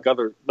rumors from like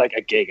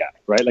a gay guy,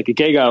 right? Like a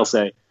gay guy will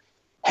say,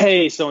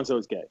 hey, so-and-so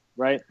is gay,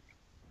 right?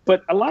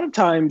 But a lot of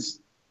times,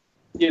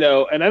 and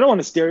I don't want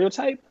to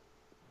stereotype,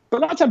 but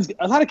a lot of times,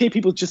 a lot of gay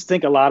people just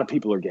think a lot of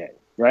people are gay,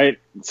 right?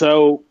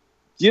 So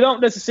you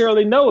don't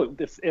necessarily know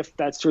if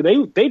that's true.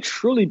 They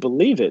truly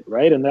believe it,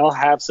 right? And they'll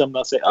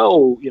say,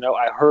 oh,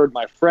 I heard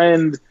my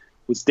friend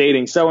was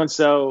dating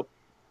so-and-so.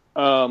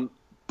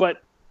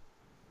 But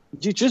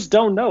you just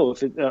don't know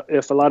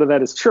if a lot of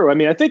that is true. I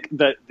mean, I think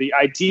that the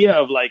idea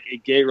of like a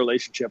gay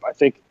relationship, I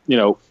think,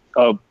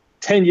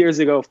 10 years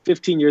ago,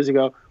 15 years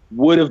ago,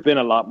 would have been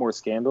a lot more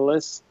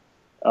scandalous.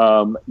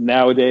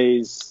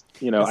 Nowadays,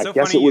 it's so I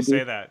guess funny it would you be.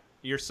 say that.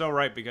 You're so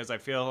right, because I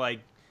feel like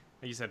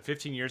you said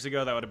 15 years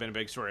ago, that would have been a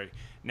big story.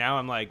 Now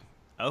I'm like,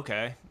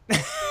 okay.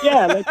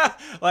 Yeah.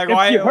 Like if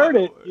why you heard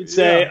it, you'd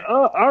say, yeah.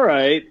 oh, all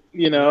right.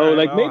 Well,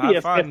 Maybe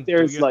have fun. if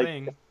there's Do your like,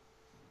 thing.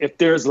 if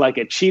there's like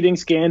a cheating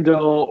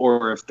scandal,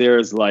 or if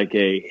there's like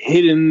a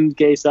hidden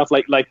gay stuff,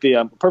 like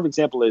the perfect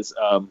example is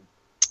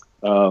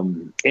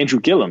Andrew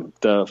Gillum,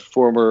 the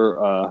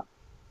former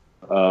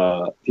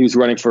he was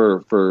running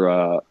for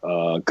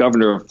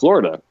governor of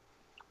Florida.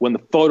 When the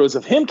photos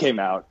of him came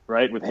out,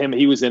 right, with him,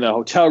 he was in a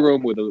hotel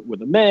room with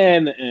a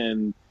man,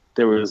 and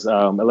there was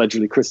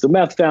allegedly crystal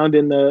meth found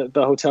in the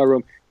hotel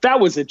room. That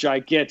was a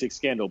gigantic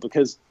scandal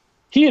because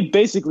he had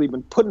basically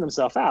been putting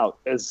himself out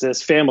as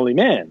this family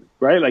man,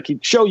 right? Like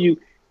he'd show you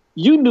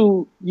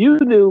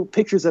knew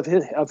pictures of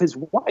his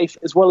wife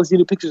as well as you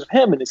knew pictures of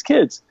him and his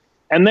kids.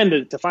 And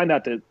then to find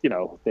out that,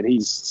 that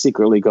he's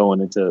secretly going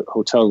into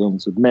hotel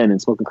rooms with men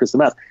and smoking crystal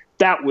meth,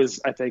 that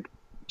was, I think,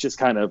 just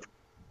kind of,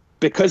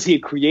 because he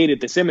had created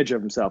this image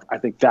of himself, I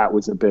think that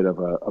was a bit of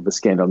a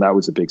scandal. And that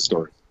was a big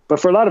story. But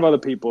for a lot of other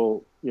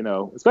people, you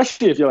know,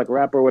 especially if you're like a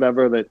rapper or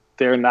whatever, that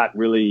they're not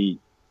really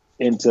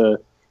into,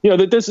 you know,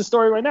 there's a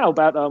story right now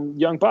about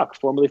Young Buck,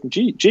 formerly from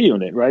G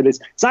Unit, right? It's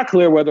not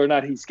clear whether or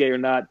not he's gay or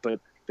not, but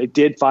they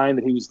did find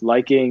that he was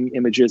liking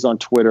images on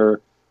Twitter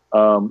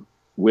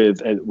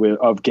with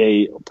of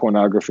gay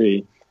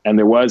pornography, and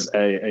there was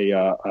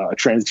a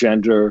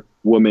transgender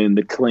woman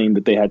that claimed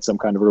that they had some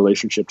kind of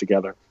relationship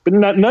together. But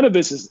none of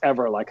this is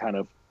ever like kind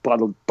of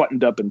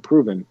buttoned up and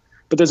proven.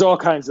 But there's all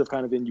kinds of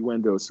kind of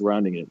innuendo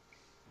surrounding it.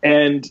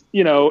 And,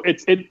 you know,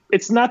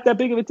 it's not that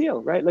big of a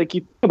deal, right? Like,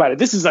 you think about it,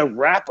 this is a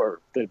rapper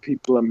that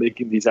people are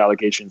making these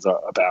allegations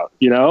about,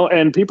 you know,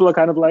 and people are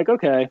kind of like,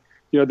 okay,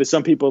 you know, there's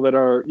some people that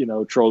are, you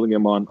know, trolling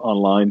him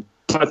online.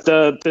 But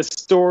the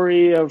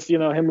story of, you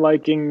know, him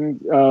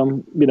liking,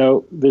 you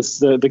know,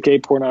 the gay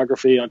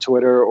pornography on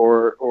Twitter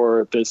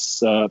or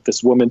this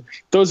woman,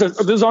 those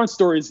aren't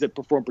stories that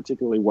perform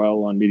particularly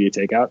well on Media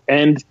Takeout.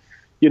 And,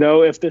 you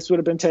know, if this would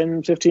have been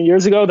 10, 15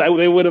 years ago,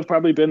 they would have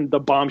probably been the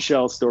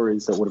bombshell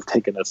stories that would have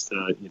taken us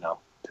to, you know,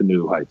 to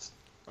new heights.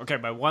 Okay,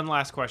 my one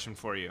last question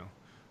for you.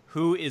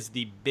 Who is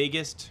the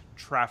biggest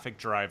traffic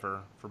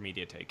driver for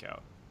Media Takeout?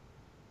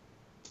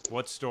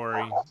 What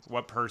story,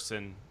 what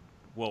person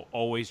will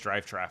always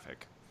drive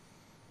traffic?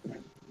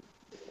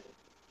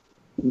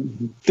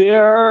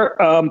 There,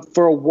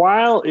 for a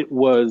while it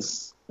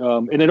was,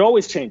 and it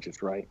always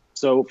changes, right?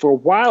 So for a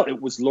while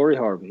it was Lori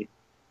Harvey.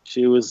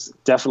 She was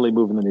definitely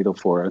moving the needle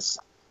for us.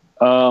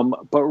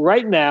 But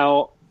right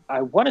now,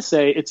 I want to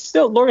say it's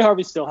still, Lori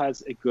Harvey still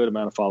has a good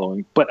amount of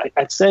following, but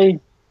I'd say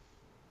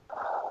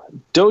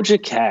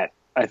Doja Cat,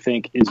 I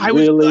think, is I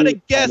really... I was going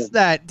to guess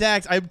that,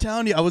 Dax. I'm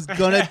telling you, I was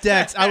going to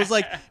Dax. I was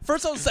like,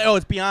 first I was say, oh,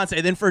 it's Beyonce.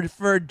 And then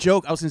for a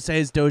joke, I was going to say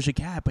it's Doja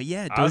Cat. But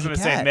yeah, Doja Cat. I was going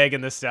to say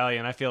Megan Thee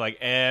Stallion. I feel like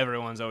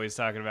everyone's always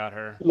talking about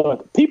her.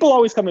 Look, people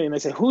always come in and they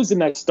say, who's the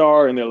next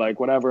star? And they're like,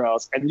 whatever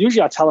else. And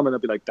usually I tell them and they'll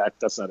be like,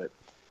 that's not it.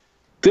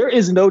 There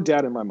is no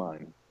doubt in my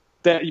mind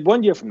that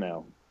 1 year from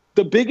now,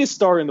 the biggest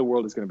star in the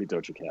world is going to be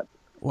Doja Cat.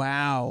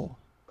 Wow.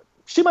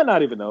 She might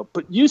not even know,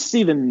 but you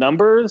see the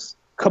numbers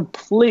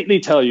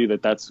completely tell you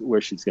that that's where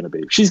she's going to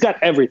be. She's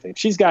got everything.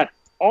 She's got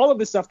all of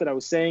the stuff that I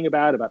was saying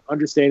about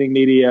understanding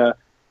media,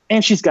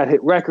 and she's got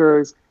hit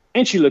records,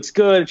 and she looks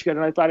good, and she got a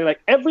nice body.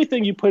 Like,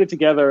 everything you put it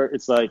together,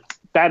 it's like,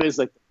 that is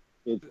like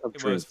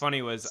what was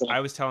funny was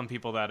I was telling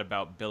people that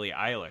about Billie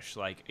Eilish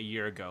like a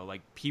year ago. Like,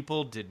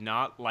 people did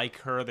not like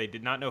her. They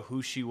did not know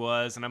who she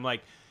was. And I'm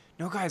like,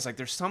 no, guys, like,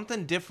 there's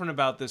something different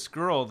about this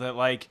girl that,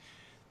 like,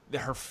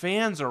 her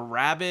fans are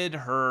rabid.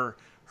 Her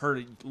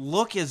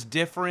look is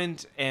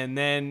different. And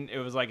then it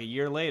was like a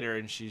year later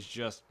and she's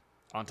just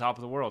on top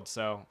of the world.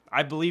 So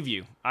I believe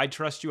you. I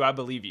trust you. I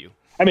believe you.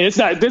 I mean,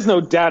 there's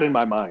no doubt in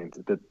my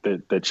mind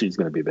that she's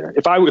going to be there.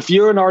 If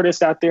you're an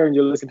artist out there and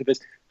you're listening to this,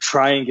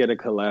 try and get a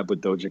collab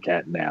with Doja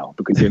Cat now,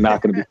 because you're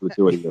not going to be able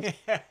to do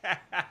it.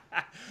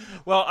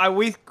 Well,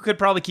 we could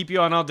probably keep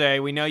you on all day.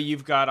 We know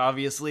you've got,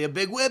 obviously, a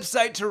big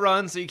website to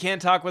run, so you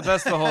can't talk with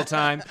us the whole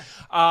time.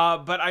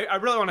 But I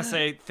really want to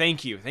say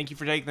thank you. Thank you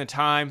for taking the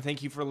time.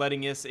 Thank you for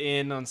letting us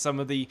in on some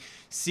of the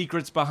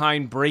secrets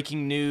behind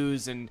breaking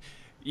news and,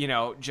 you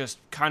know, just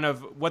kind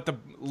of what the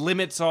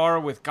limits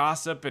are with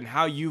gossip and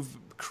how you've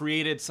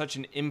created such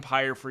an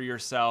empire for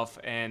yourself.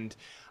 And,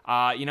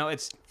 you know,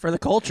 it's for the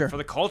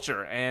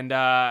culture.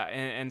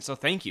 And so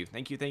thank you.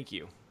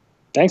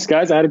 Thanks,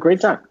 guys. I had a great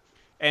time.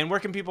 And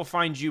where can people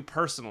find you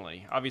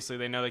personally? Obviously,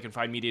 they know they can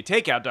find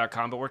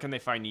MediaTakeout.com, but where can they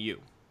find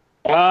you?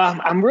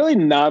 I'm really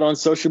not on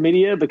social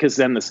media, because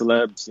then the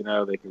celebs, you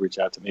know, they can reach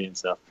out to me and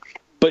stuff.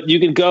 But you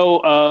can go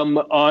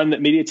on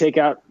Media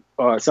Takeout,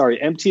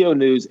 MTO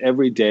News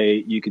every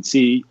day. You can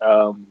see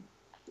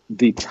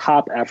the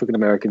top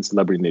African-American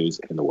celebrity news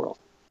in the world.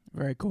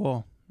 Very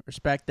cool.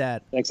 Respect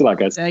that. Thanks a lot,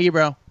 guys. Thank you,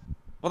 bro.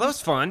 Well, that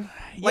was fun.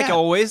 Like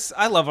always,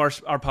 I love our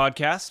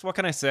podcast. What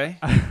can I say?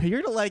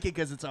 You're gonna like it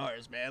because it's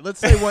ours, man. Let's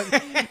say one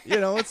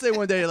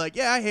day you're like,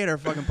 yeah, I hate our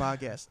fucking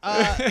podcast.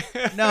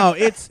 No,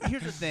 here's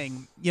the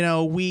thing. You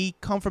know, we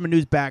come from a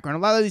news background. A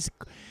lot of these,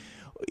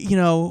 you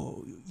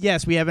know,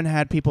 yes, we haven't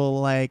had people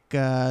like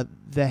the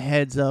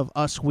heads of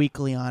Us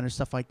Weekly on or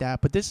stuff like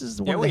that. But this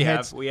is one of the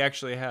heads. We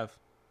actually have.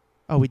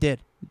 Oh, we did.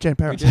 Jen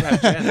Paris. We did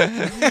have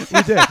Jen.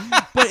 We did.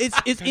 But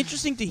it's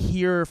interesting to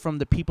hear from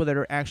the people that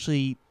are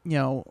actually, you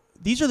know,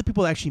 these are the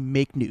people that actually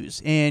make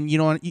news. And, you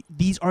know,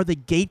 these are the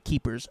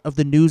gatekeepers of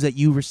the news that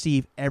you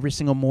receive every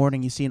single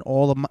morning. You see in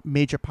all the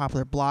major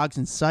popular blogs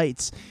and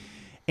sites.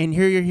 And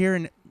here you're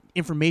hearing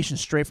information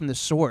straight from the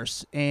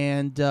source.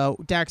 And,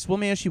 Dax, let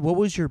me ask you, what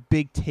was your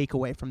big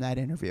takeaway from that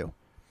interview?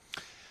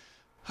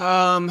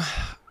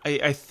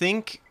 I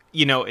think,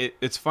 you know,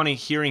 it's funny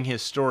hearing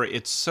his story.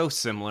 It's so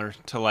similar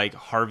to, like,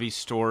 Harvey's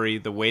story,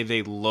 the way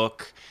they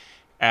look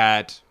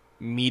at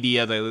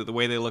media, the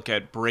way they look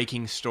at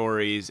breaking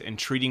stories and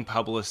treating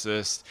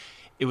publicists.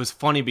 It was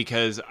funny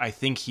because I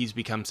think he's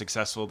become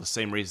successful the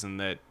same reason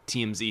that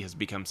TMZ has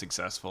become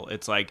successful.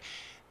 It's like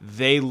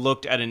they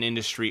looked at an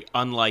industry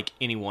unlike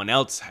anyone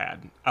else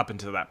had up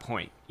until that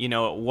point. You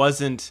know, it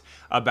wasn't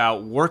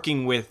about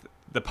working with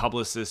the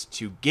publicist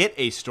to get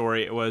a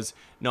story. It was,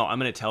 no, I'm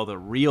going to tell the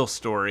real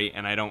story,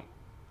 and I don't,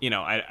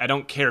 I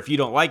don't care if you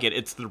don't like it.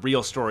 It's the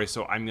real story,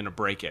 so I'm going to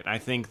break it. And I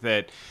think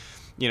that,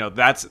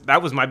 that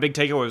was my big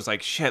takeaway. Was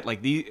like, shit,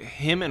 like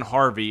him and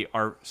Harvey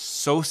are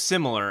so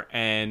similar,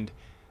 and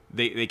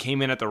they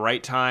came in at the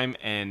right time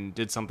and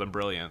did something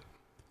brilliant.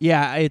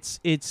 Yeah, it's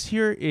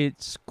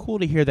cool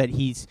to hear that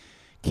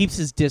keeps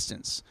his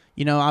distance.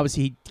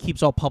 Obviously he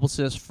keeps all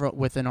publicists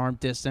with an arm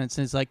distance,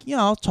 and he's like,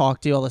 I'll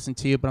talk to you, I'll listen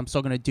to you, but I'm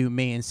still going to do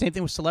me. And same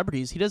thing with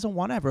celebrities. He doesn't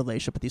want to have a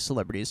relationship with these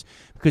celebrities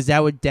because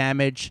that would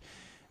damage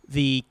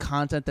the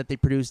content that they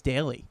produce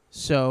daily.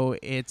 So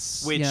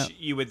it's... Which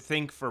you would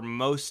think for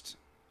most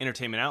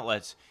entertainment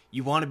outlets,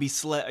 you want to be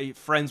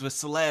friends with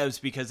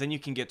celebs because then you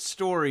can get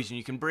stories and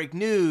you can break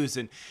news,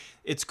 and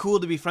it's cool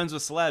to be friends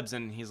with celebs.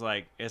 And he's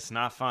like, it's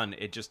not fun.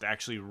 It just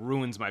actually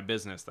ruins my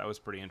business. That was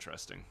pretty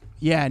interesting.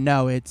 Yeah,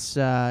 no, it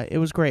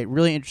was great.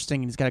 Really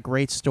interesting. He's got a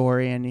great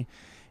story and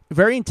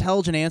very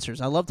intelligent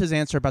answers. I loved his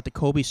answer about the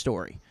Kobe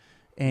story.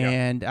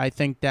 And I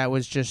think that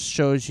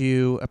shows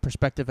you a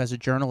perspective as a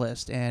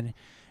journalist. And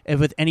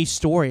with any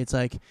story, it's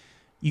like,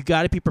 you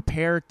got to be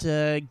prepared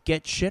to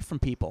get shit from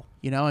people,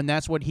 and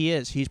that's what he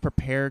is. He's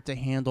prepared to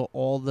handle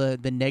all the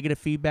negative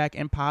feedback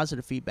and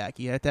positive feedback.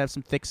 You have to have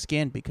some thick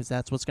skin because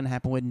that's what's going to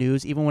happen with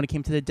news. Even when it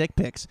came to the dick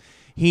pics,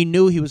 he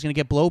knew he was going to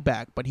get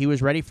blowback, but he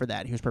was ready for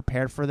that. He was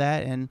prepared for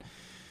that, and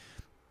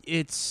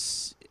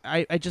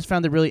I just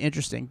found it really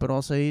interesting. But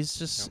also,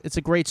 it's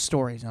a great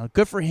story.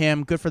 Good for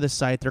him. Good for the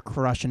site. They're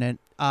crushing it.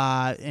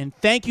 And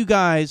thank you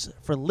guys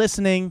for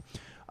listening.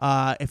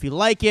 If you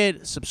like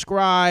it,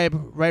 subscribe,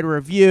 write a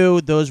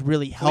review. Those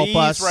really help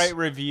us. Please write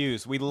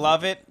reviews. We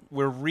love it.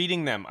 We're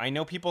reading them. I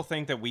know people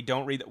think that we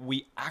don't read.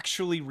 We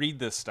actually read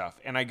this stuff.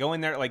 And I go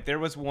in there, like there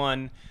was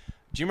one.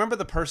 Do you remember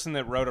the person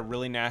that wrote a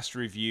really nasty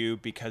review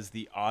because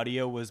the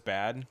audio was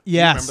bad?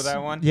 Yes. Do you remember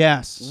that one?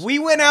 Yes. We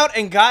went out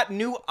and got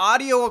new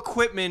audio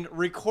equipment,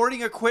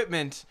 recording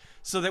equipment,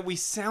 so that we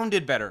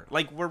sounded better.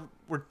 Like we're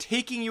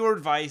taking your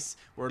advice.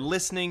 We're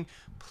listening.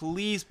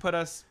 Please put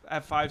us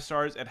at 5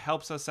 stars. It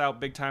helps us out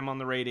big time on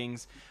the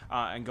ratings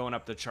and going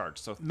up the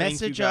charts. So thank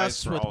message you guys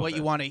us for with all what of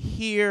you it. want to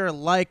hear.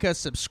 Like us,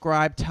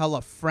 subscribe, tell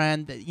a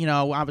friend.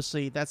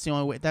 Obviously that's the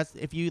only way.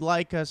 If you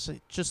like us,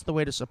 just the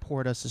way to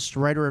support us is to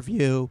write a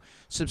review,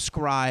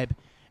 subscribe,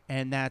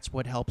 and that's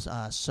what helps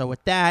us. So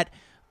with that,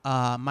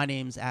 my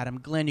name's Adam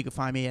Glynn. You can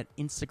find me at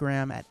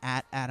Instagram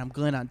at Adam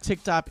Glynn, on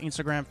TikTok,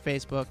 Instagram,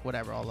 Facebook,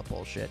 whatever, all the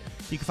bullshit.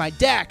 You can find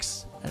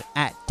Dax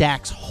at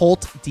Dax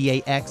Holt,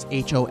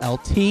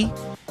 DAXHOLT,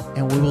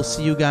 and we will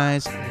see you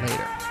guys later.